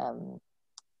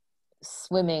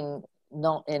swimming,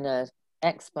 not in a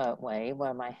expert way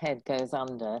where my head goes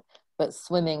under, but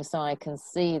swimming so I can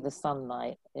see the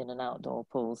sunlight in an outdoor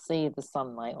pool, see the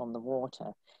sunlight on the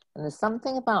water. And there's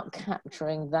something about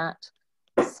capturing that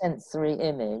sensory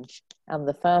image, and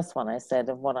the first one I said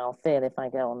of what I'll feel if I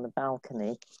go on the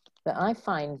balcony, that I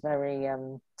find very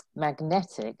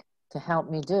magnetic to help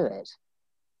me do it.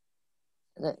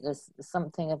 That there's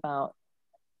something about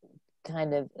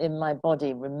kind of in my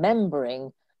body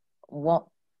remembering what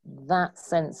that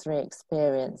sensory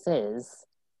experience is.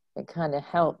 It kind of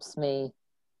helps me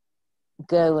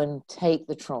go and take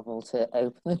the trouble to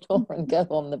open the door and go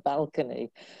on the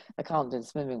balcony. I can't do the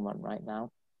swimming one right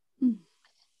now.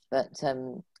 But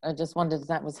I just wondered if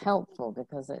that was helpful,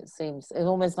 because it's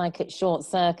almost like it short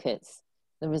circuits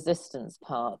the resistance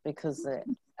part, because it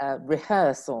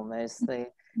rehearse almost, they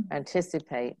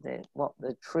anticipate what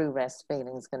the true rest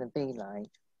feeling is going to be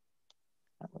like.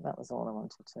 That was all I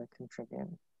wanted to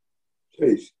contribute.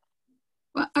 Please.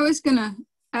 Well, I was going to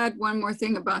add one more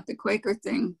thing about the Quaker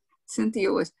thing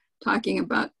Cynthia was talking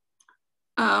about.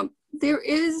 There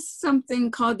is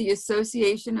something called the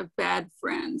Association of Bad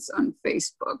Friends on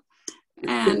Facebook.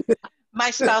 And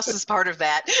my spouse is part of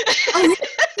that. Oh,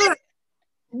 good.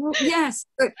 Yes,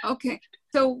 good. Okay.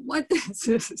 So what this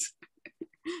is,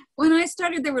 when I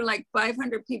started, there were like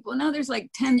 500 people. Now there's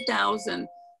like 10,000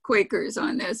 Quakers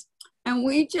on this. And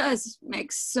we just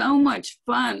make so much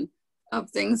fun of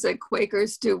things that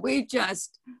Quakers do. We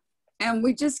just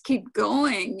keep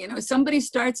going. You know, somebody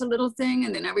starts a little thing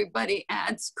and then everybody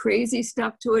adds crazy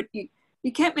stuff to it.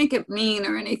 You can't make it mean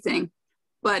or anything,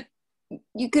 but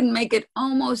you can make it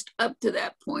almost up to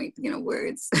that point, you know, where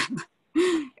it's,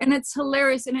 and it's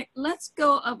hilarious. And it lets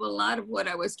go of a lot of what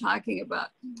I was talking about,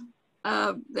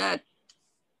 that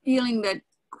feeling that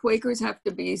Quakers have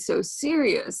to be so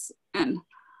serious. And,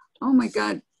 oh my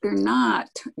God, they're not,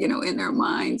 you know, in their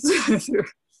minds.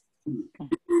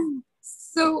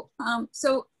 So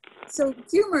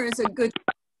humor is a good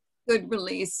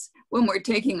release when we're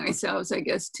taking ourselves, I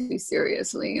guess, too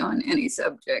seriously on any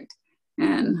subject,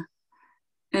 and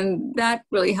that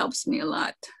really helps me a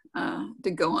lot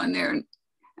to go on there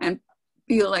and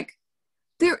feel like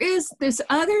there is this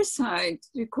other side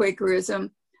to Quakerism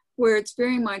where it's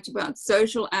very much about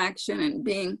social action and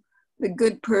being the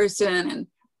good person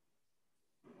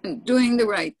and doing the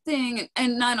right thing,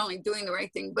 and not only doing the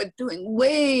right thing, but doing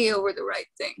way over the right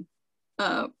thing.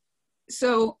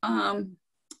 So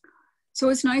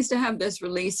it's nice to have this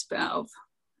release valve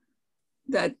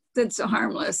that's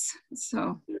harmless.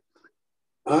 So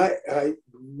I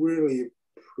really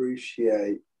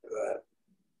appreciate that.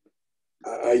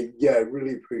 I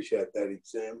really appreciate that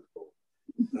example.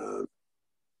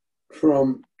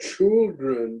 From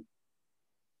children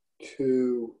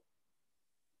to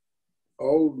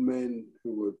old men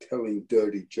who were telling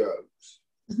dirty jokes.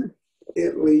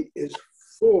 Italy is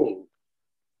full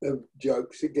of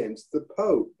jokes against the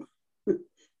Pope.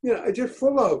 just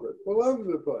full of it, all over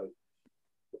the place.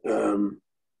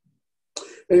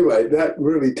 Anyway, that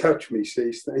really touched me,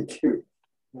 Cease. Thank you.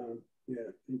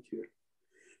 Thank you.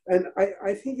 And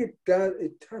I think it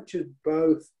touches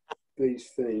both these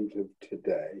themes of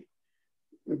today,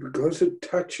 because it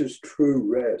touches true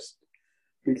rest,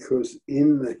 because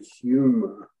in the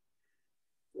humor,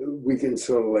 we can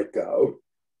sort of let go.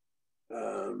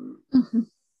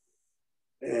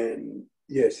 And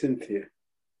yeah, Cynthia.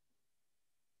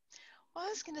 Well, I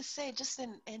was going to say, just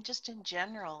in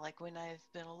general, like when I've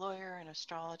been a lawyer and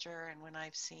astrologer, and when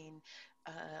I've seen,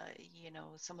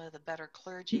 some of the better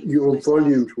clergy. Your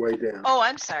volume's way down. Oh,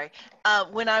 I'm sorry.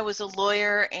 When I was a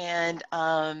lawyer and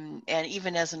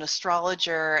even as an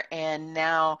astrologer, and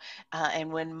now,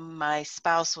 and when my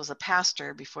spouse was a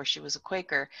pastor before she was a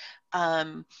Quaker,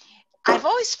 I've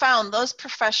always found those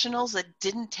professionals that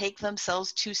didn't take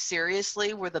themselves too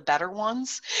seriously were the better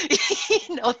ones.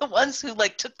 The ones who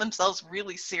like took themselves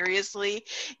really seriously,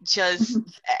 just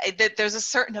that there's a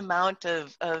certain amount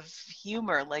of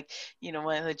humor. Like,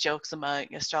 one of the jokes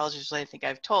among astrologers I think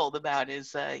I've told about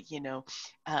is,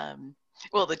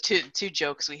 well, the two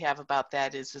jokes we have about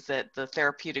that is that the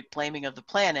therapeutic blaming of the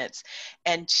planets,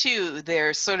 and two,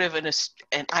 there's sort of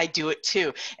and I do it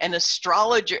too, an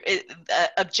astrologer,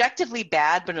 objectively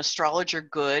bad, but an astrologer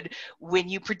good, when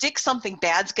you predict something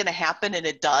bad's going to happen and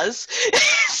it does.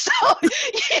 So,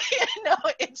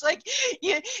 it's like,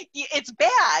 it's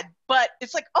bad, but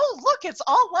it's like, oh, look, it's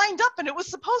all lined up and it was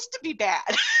supposed to be bad.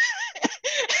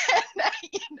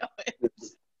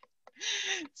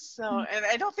 So, and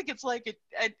I don't think it's like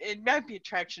it might be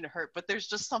attraction to hurt, but there's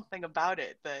just something about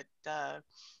it that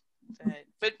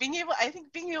but being able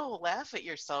to laugh at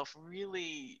yourself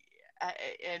really,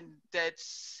 and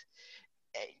that's,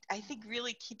 I think,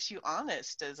 really keeps you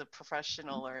honest as a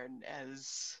professional or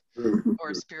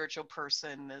a spiritual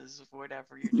person, as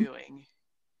whatever you're doing.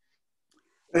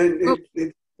 And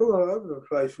it's all over the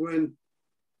place when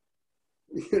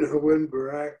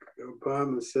Barack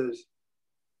Obama says,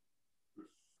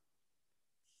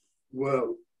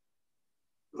 well,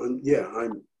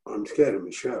 I'm scared of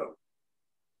Michelle,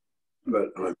 but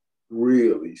I'm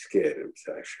really scared of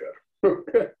Sasha.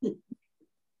 Okay.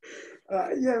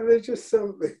 There's just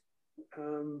something.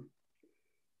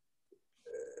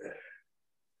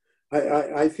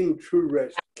 I think true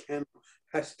rest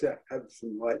has to have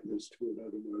some lightness to it,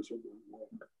 otherwise it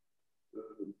won't work.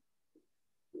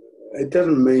 It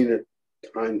doesn't mean at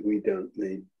times we don't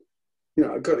need.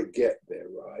 I've got to get there,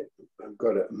 right? I've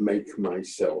got to make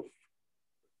myself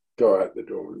go out the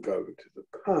door and go to the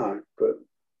park, but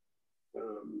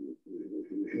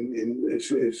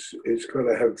it's got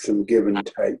to have some give and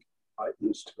take,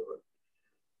 lightness to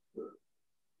it.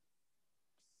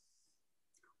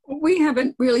 We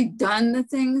haven't really done the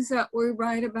things that we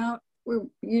write about. We're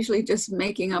usually just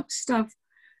making up stuff.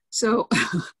 So,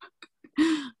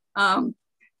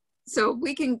 so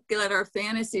we can let our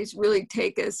fantasies really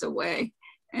take us away,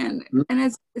 and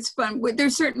it's fun.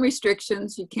 There's certain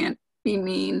restrictions. You can't be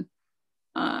mean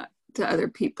to other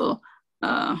people,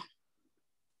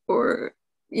 or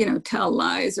tell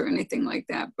lies or anything like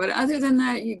that. But other than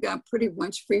that, you got pretty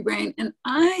much free reign. And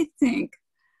I think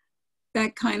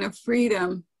that kind of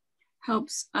freedom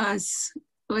helps us,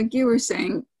 like you were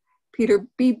saying, Peter,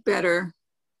 be better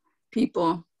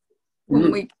people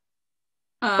when we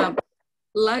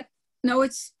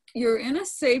you're in a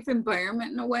safe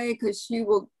environment in a way, because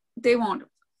they won't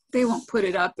put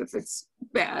it up if it's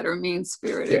bad or mean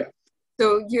spirited. Yeah.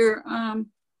 So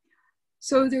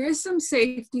so there is some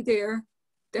safety there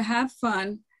to have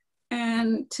fun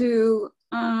and to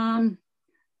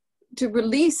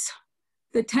release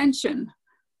the tension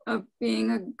of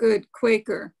being a good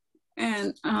Quaker.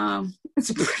 And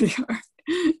it's pretty hard.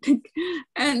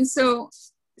 And so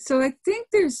I think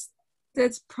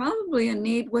that's probably a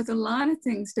need with a lot of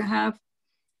things, to have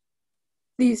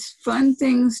these fun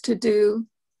things to do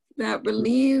that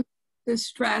relieve the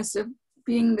stress of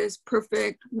being this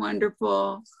perfect,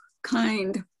 wonderful,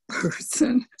 kind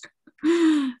person,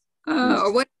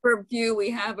 or whatever view we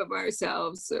have of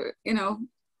ourselves, or,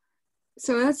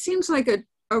 so that seems like a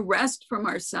rest from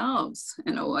ourselves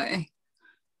in a way,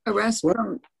 a rest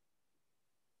from.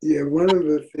 Yeah, one of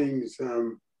the things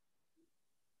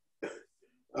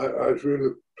I was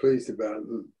really pleased about,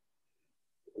 and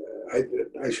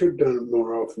I should have done it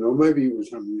more often, or maybe it was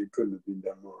something that couldn't have been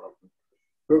done more often.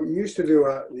 But we used to do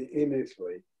art in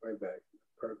Italy, way back, the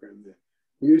program there.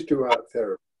 We used to do art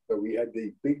therapy, so we had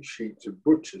these big sheets of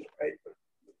butcher's paper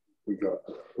we got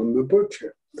from the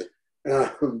butcher.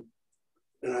 And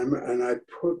I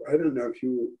put, I don't know if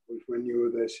was when you were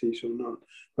there, Cecil, or not,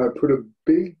 but I put a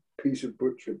big piece of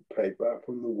butcher paper up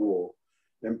on the wall,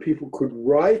 and people could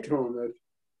write on it,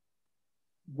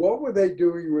 what were they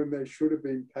doing when they should have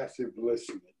been passive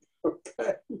listening?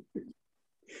 Okay.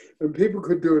 And people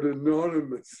could do it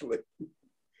anonymously.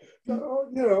 So,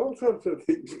 you know, all sorts of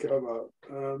things come up.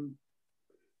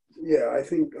 Yeah, I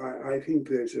think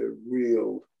there's a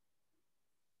real,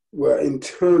 well, in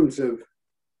terms of,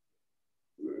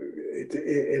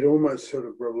 it almost sort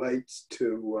of relates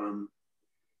to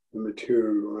the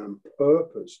material around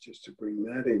purpose, just to bring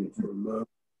that in for a moment.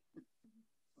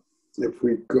 If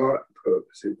we've got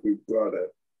purpose, if we've got a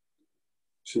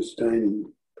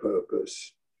sustaining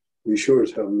purpose, we sure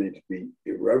as hell need to be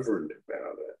irreverent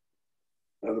about it.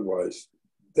 Otherwise,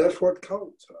 that's what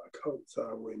cults are. Cults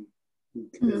are when you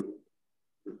can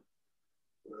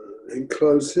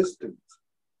enclose systems.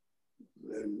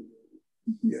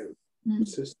 And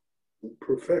systems,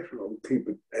 professional, keep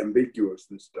it ambiguous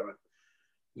this time.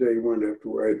 So you won't have to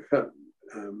worry about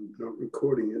not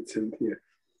recording it, Cynthia.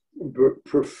 But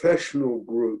professional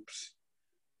groups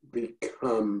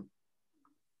become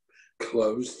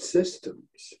closed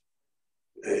systems,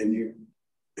 and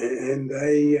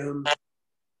they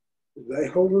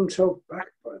hold themselves back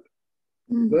by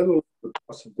them, let alone the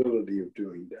possibility of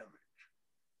doing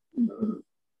damage.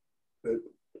 But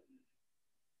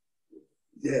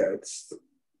yeah, it's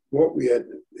what we had.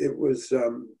 It was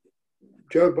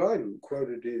Joe Biden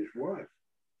quoted his wife,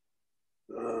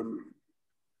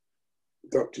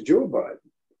 Dr. Jill Biden,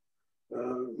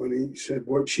 when he said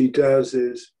what she does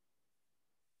is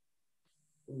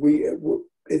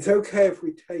it's okay if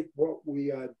we take what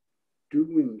we are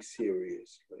doing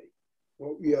seriously.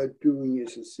 What we are doing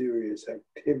is a serious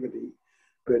activity,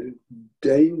 but it's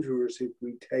dangerous if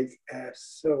we take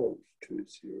ourselves too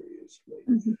seriously.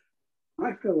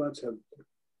 I feel that's a,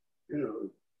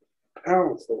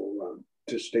 powerful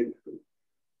distinction.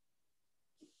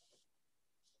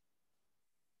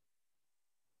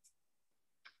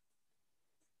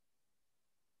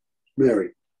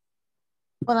 Mary.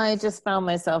 Well, I just found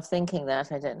myself thinking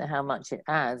that. I don't know how much it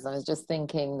adds. I was just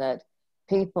thinking that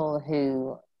people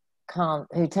who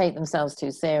take themselves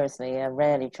too seriously are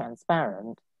rarely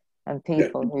transparent, and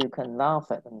people who can laugh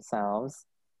at themselves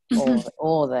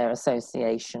or their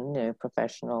association,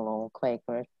 professional or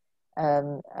Quaker,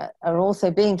 are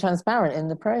also being transparent in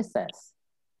the process.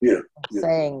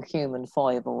 Saying human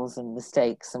foibles and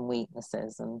mistakes and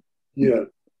weaknesses and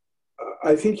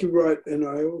I think you're right, and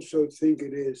I also think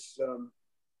it is.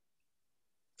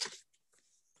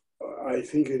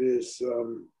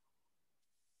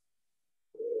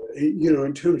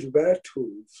 In terms of our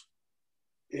tools,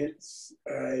 it's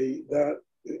that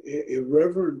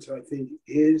irreverence. I think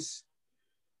is,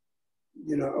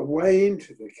 a way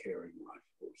into the caring life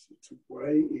force. It's a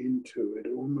way into it.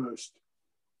 Almost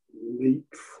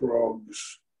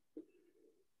leapfrogs,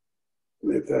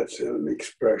 if that's an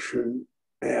expression,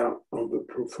 out of the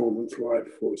performance life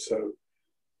force. So,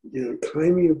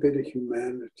 claiming a bit of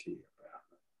humanity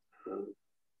about it.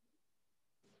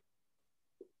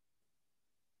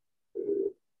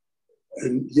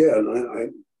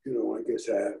 I guess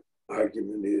our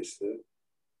argument is that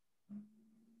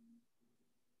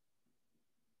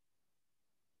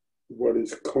what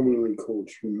is commonly called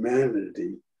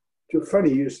humanity, it's a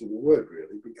funny use of the word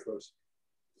really, because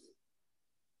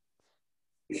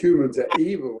humans are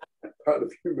evil, part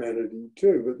of humanity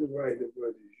too, but the way the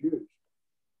word is used,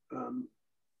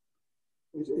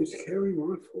 it's carrying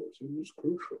life force, and it's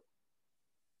crucial.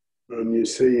 And you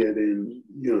see it in,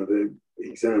 the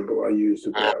example I used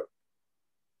about,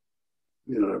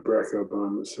 Barack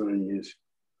Obama saying is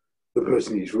the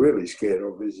person he's really scared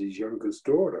of is his youngest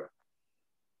daughter.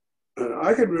 And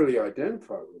I could really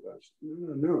identify with that.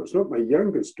 No, it's not my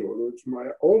youngest daughter, it's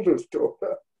my oldest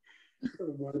daughter.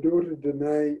 My daughter,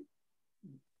 Danae,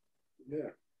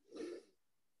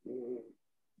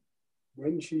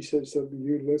 when she says something,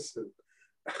 you listen.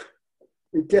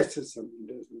 It gets at something,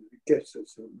 doesn't it? It gets at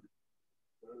something.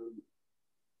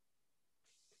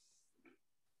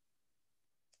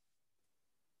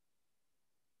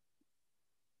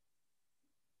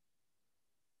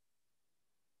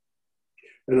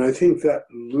 And I think that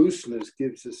looseness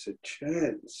gives us a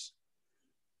chance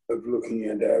of looking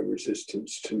at our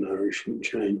resistance to nourishing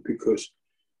change, because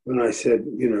when I said,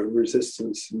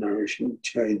 resistance to nourishing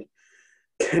change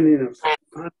can, in a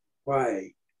fun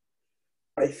way,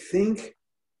 I think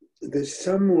there's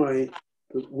some way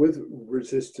that with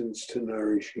resistance to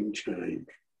nourishing change,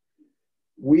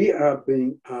 we are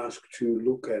being asked to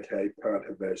look at a part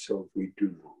of ourselves we do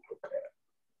not look at.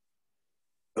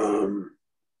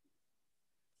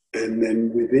 And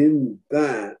then within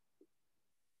that,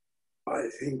 I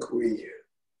think we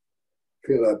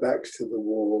feel our backs to the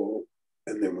wall,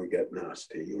 and then we get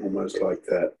nasty, almost like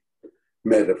that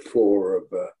metaphor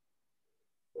of a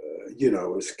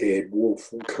scared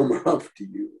wolf will come after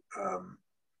you.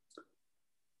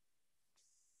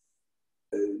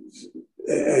 And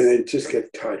it just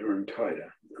gets tighter and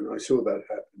tighter. And I saw that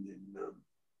happen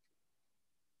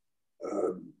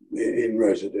in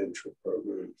residential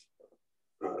programs.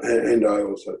 And I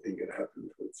also think it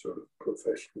happens with sort of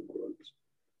professional groups.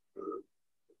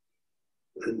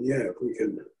 And yeah, if we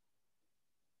can,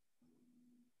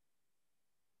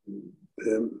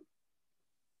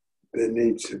 there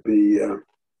needs to be an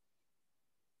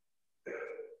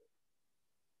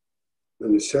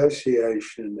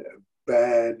association of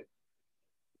bad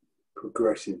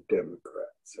progressive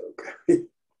Democrats, okay?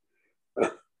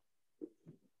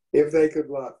 If they could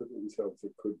laugh at themselves,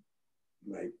 it could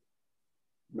make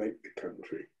the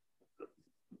country.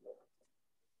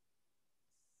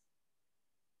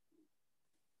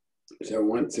 So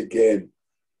once again,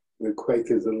 the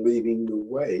Quakers are leading the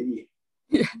way.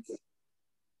 Yes.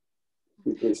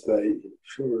 Because they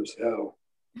sure as hell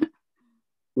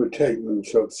would take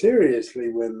themselves seriously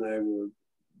when they were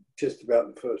just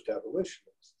about the first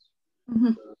abolitionists.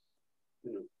 Mm-hmm.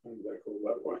 Back all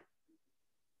that way.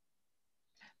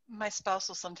 My spouse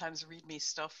will sometimes read me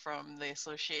stuff from the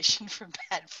Association for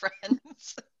Bad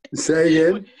Friends. Say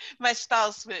again? My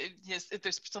spouse, if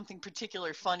there's something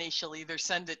particularly funny, she'll either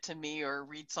send it to me or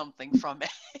read something from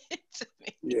it to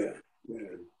me. Yeah.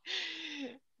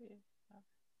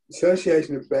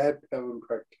 Association of Bad Pelham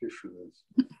Practitioners.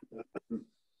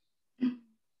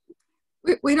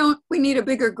 We need a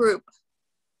bigger group.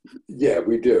 Yeah,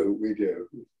 we do.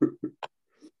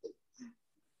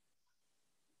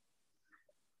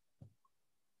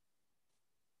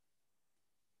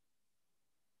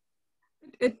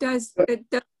 It does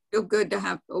feel good to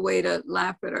have a way to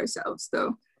laugh at ourselves,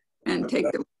 though, and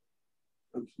take them.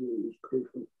 Absolutely, it's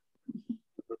crucial.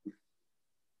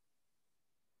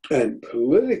 And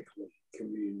politically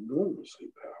can be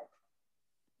enormously powerful.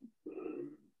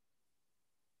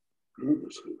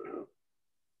 Enormously powerful.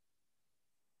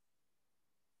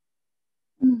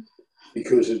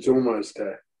 Because it's almost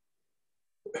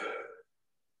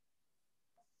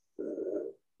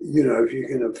if you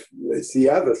can, it's the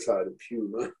other side of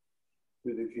humor,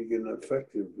 that if you can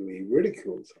effectively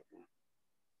ridicule someone,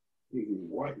 you can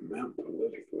wipe them out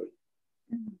politically.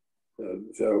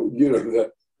 So,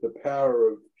 the power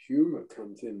of humor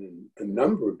comes in a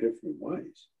number of different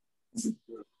ways.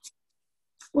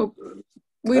 Well,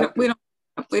 we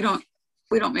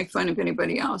don't make fun of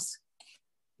anybody else.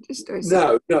 Just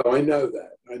ourselves. No, I know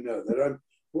that.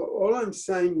 All I'm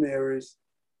saying there is,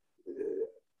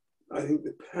 I think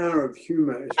the power of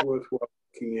humor is worthwhile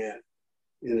looking at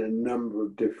in a number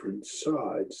of different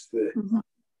sides.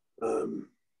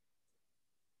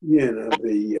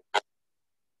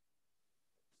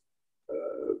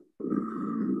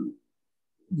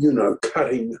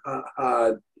 Cutting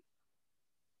hard,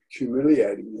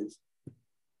 humiliating is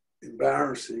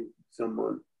embarrassing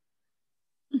someone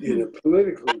in a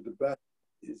political debate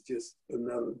is just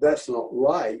another. That's not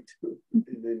right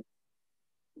in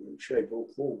any shape or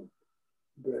form,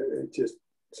 but it's just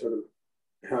sort of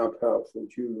how powerful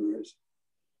humor is.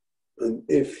 And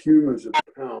if humor is a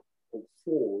powerful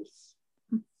force,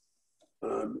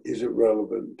 is it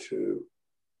relevant to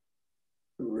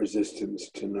resistance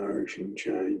to nourishing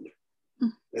change?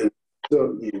 And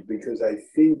certainly, because I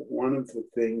think one of the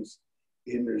things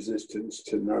in resistance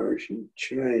to nourishing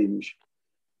change,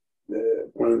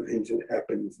 one of the things that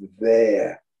happens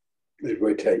there is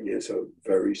we're taking ourselves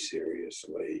very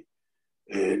seriously,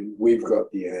 and we've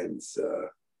got the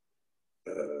answer.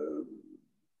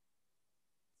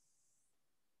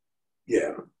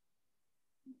 Yeah.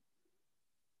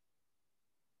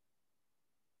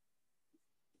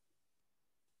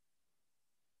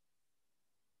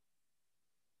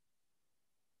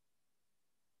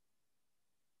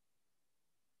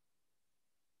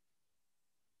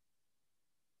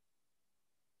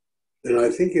 And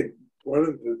I think one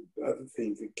of the other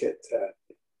things it gets at,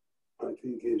 I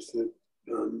think, is that,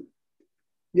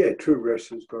 true rest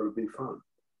has got to be fun.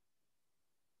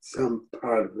 Some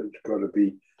part of it's got to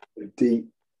be a deep,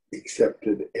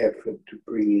 accepted effort to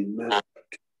bring in that.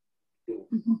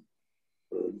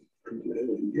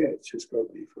 It's just got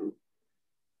to be fun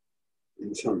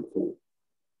in some form.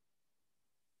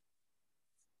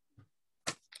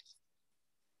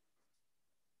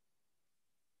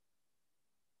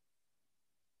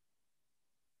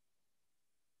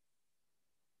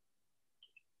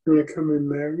 You want to come in,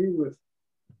 Mary, with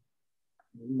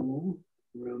more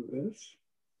around this?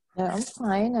 No, I'm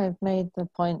fine. I've made the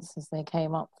points as they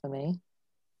came up for me.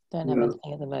 Don't have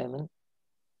anything at the moment.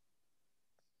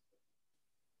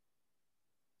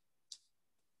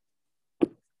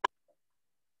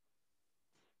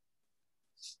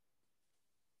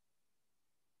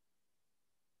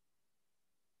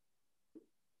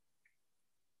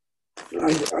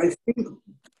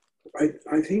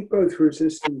 I think both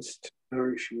resistance to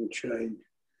nourishing change,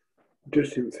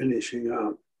 just in finishing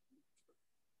up,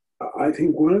 I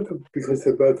think one of them, because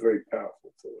they're both very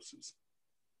powerful forces.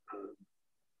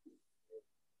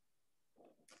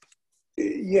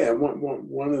 Yeah,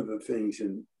 one of the things,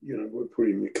 and we're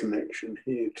putting the connection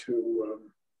here to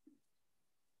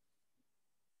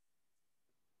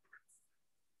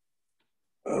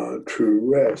true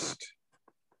rest.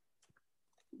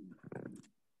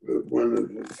 But one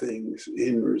of the things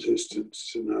in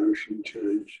resistance to nourishing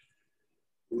change,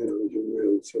 is a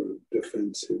real sort of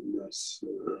defensiveness,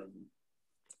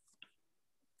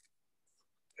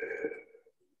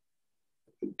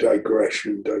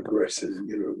 digressing,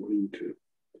 wanting to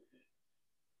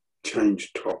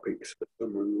change topics for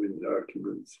someone wins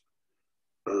arguments.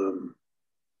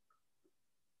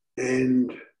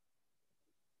 And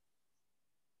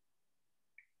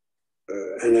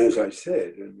as I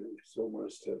said, and it's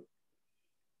almost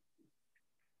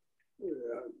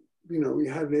we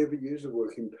hardly ever use the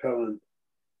word compelling,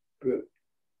 but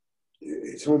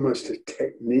it's almost a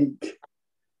technique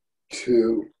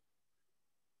to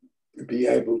be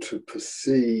able to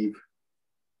perceive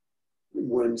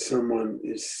when someone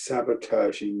is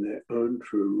sabotaging their own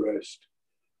true rest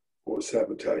or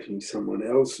sabotaging someone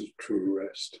else's true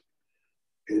rest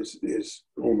is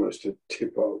almost a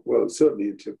tip-off. Well, it's certainly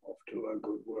a tip-off to low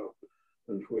goodwill,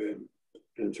 and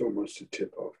it's almost a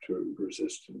tip-off to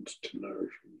resistance to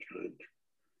nourishing change.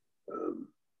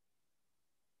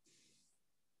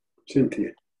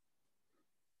 Cynthia.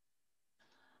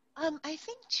 I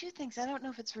think two things. I don't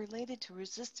know if it's related to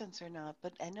resistance or not,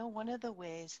 but I know one of the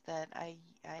ways that I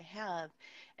have,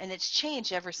 and it's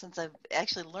changed ever since I've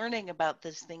actually learning about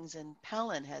these things in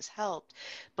Pelin has helped.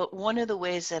 But one of the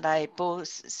ways that I both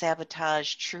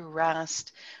sabotage true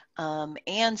rest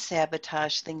and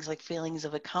sabotage things like feelings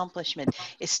of accomplishment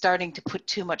is starting to put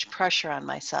too much pressure on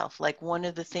myself. Like one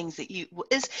of the things that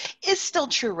is still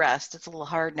true rest. It's a little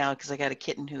hard now because I got a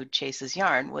kitten who chases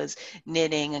yarn, was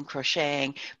knitting and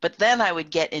crocheting. But then I would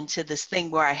get into this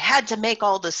thing where I had to make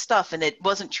all this stuff and it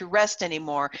wasn't true rest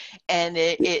anymore. And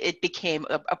it became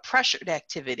a pressured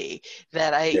activity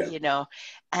that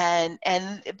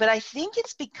but I think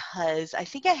it's because I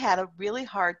think I had a really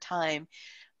hard time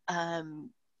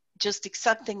just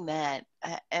accepting that,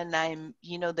 and I'm,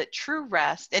 that true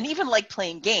rest, and even like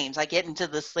playing games, I get into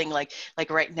this thing like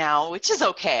right now, which is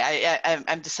okay.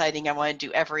 I'm deciding I want to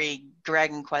do every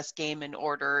Dragon Quest game in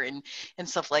order and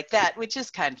stuff like that, which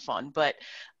is kind of fun. But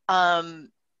I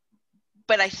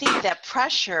think that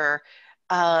pressure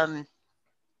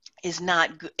is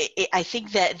not good. I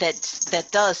think that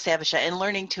does sabotage, and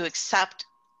learning to accept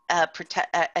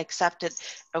accepted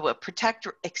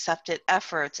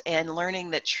efforts, and learning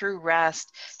that true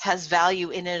rest has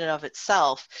value in and of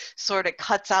itself sort of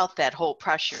cuts out that whole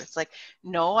pressure. It's like,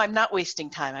 no, I'm not wasting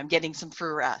time, I'm getting some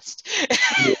true rest.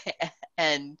 Yeah.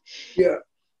 And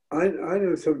I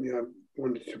know something I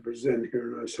wanted to present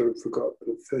here and I sort of forgot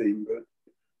the theme, but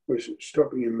we're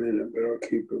stopping in a minute, but I'll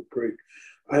keep it brief.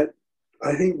 I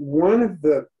think one of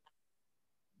the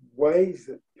ways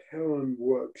that Pelin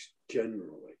works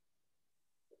generally,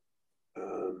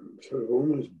 sort of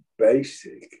almost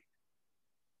basic,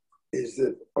 is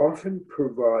that often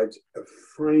provides a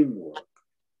framework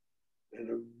and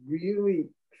a really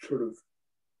sort of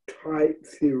tight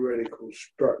theoretical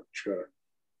structure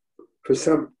for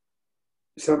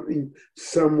something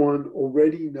someone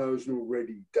already knows and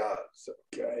already does,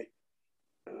 okay?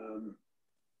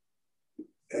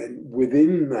 And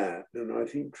within that, and I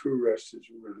think true rest is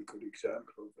a really good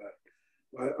example of that,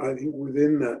 I think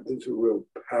within that there's a real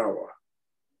power.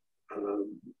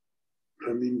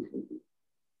 I mean,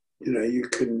 you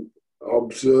can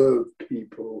observe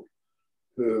people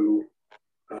who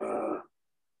are,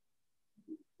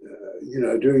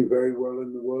 doing very well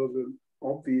in the world and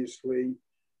obviously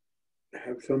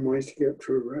have some ways to get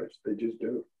true rest. They just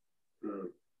do.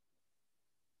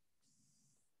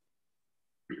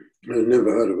 I've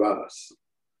never heard of us.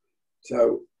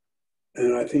 So,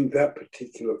 and I think that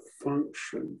particular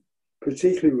function,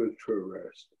 particularly with true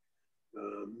rest,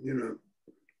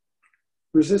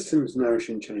 resistance,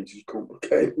 nourishing change is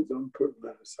complicated. I'm putting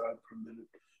that aside for a minute.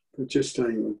 But just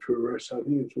staying with true rest, I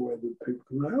think it's a way that people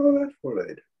can go, oh, that's what I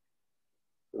do.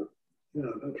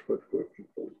 That's what's working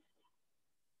for me.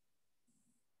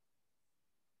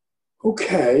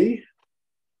 Okay,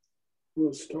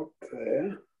 we'll stop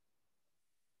there.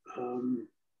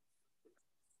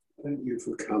 thank you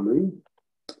for coming.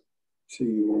 See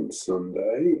you on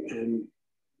Sunday, and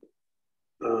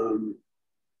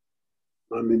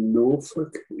I'm in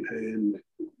Norfolk, and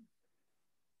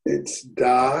it's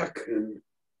dark, and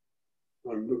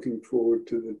I'm looking forward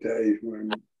to the days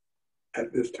when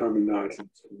at this time of night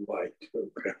it's light.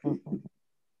 Okay.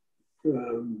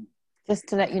 Just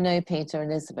to let you know, Peter,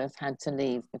 Elizabeth had to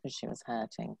leave because she was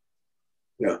hurting.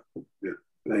 Yeah,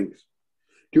 thanks.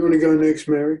 Do you want to go next,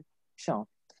 Mary? Sure.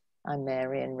 I'm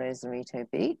Mary in Rosarito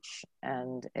Beach,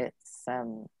 and it's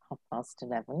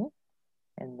 11:30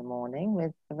 in the morning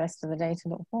with the rest of the day to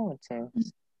look forward to.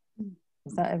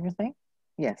 Is that everything?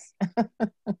 Yes.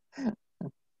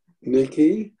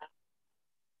 Nikki?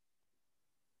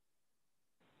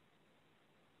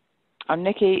 I'm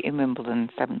Nikki in Wimbledon,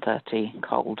 7:30,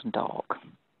 cold and dark.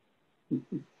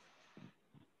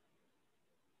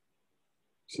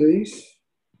 Cease?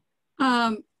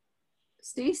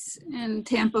 Cease in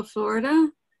Tampa,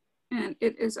 Florida, and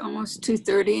it is almost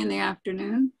 2:30 in the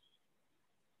afternoon.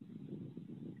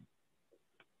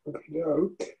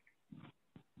 Okay.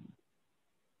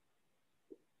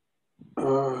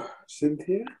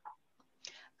 Cynthia?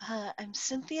 I'm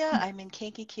Cynthia. I'm in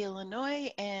Kankakee,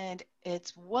 Illinois, and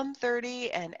it's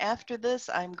 1:30. And after this,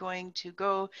 I'm going to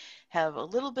go have a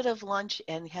little bit of lunch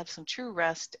and have some true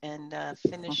rest and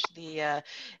finish the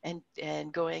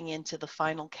and going into the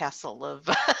final castle of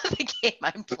the game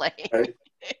I'm playing.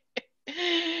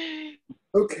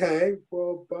 Okay.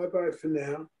 Well, bye bye for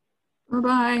now.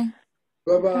 Bye-bye.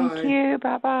 Bye bye. Thank you.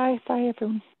 Bye bye. Bye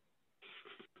everyone.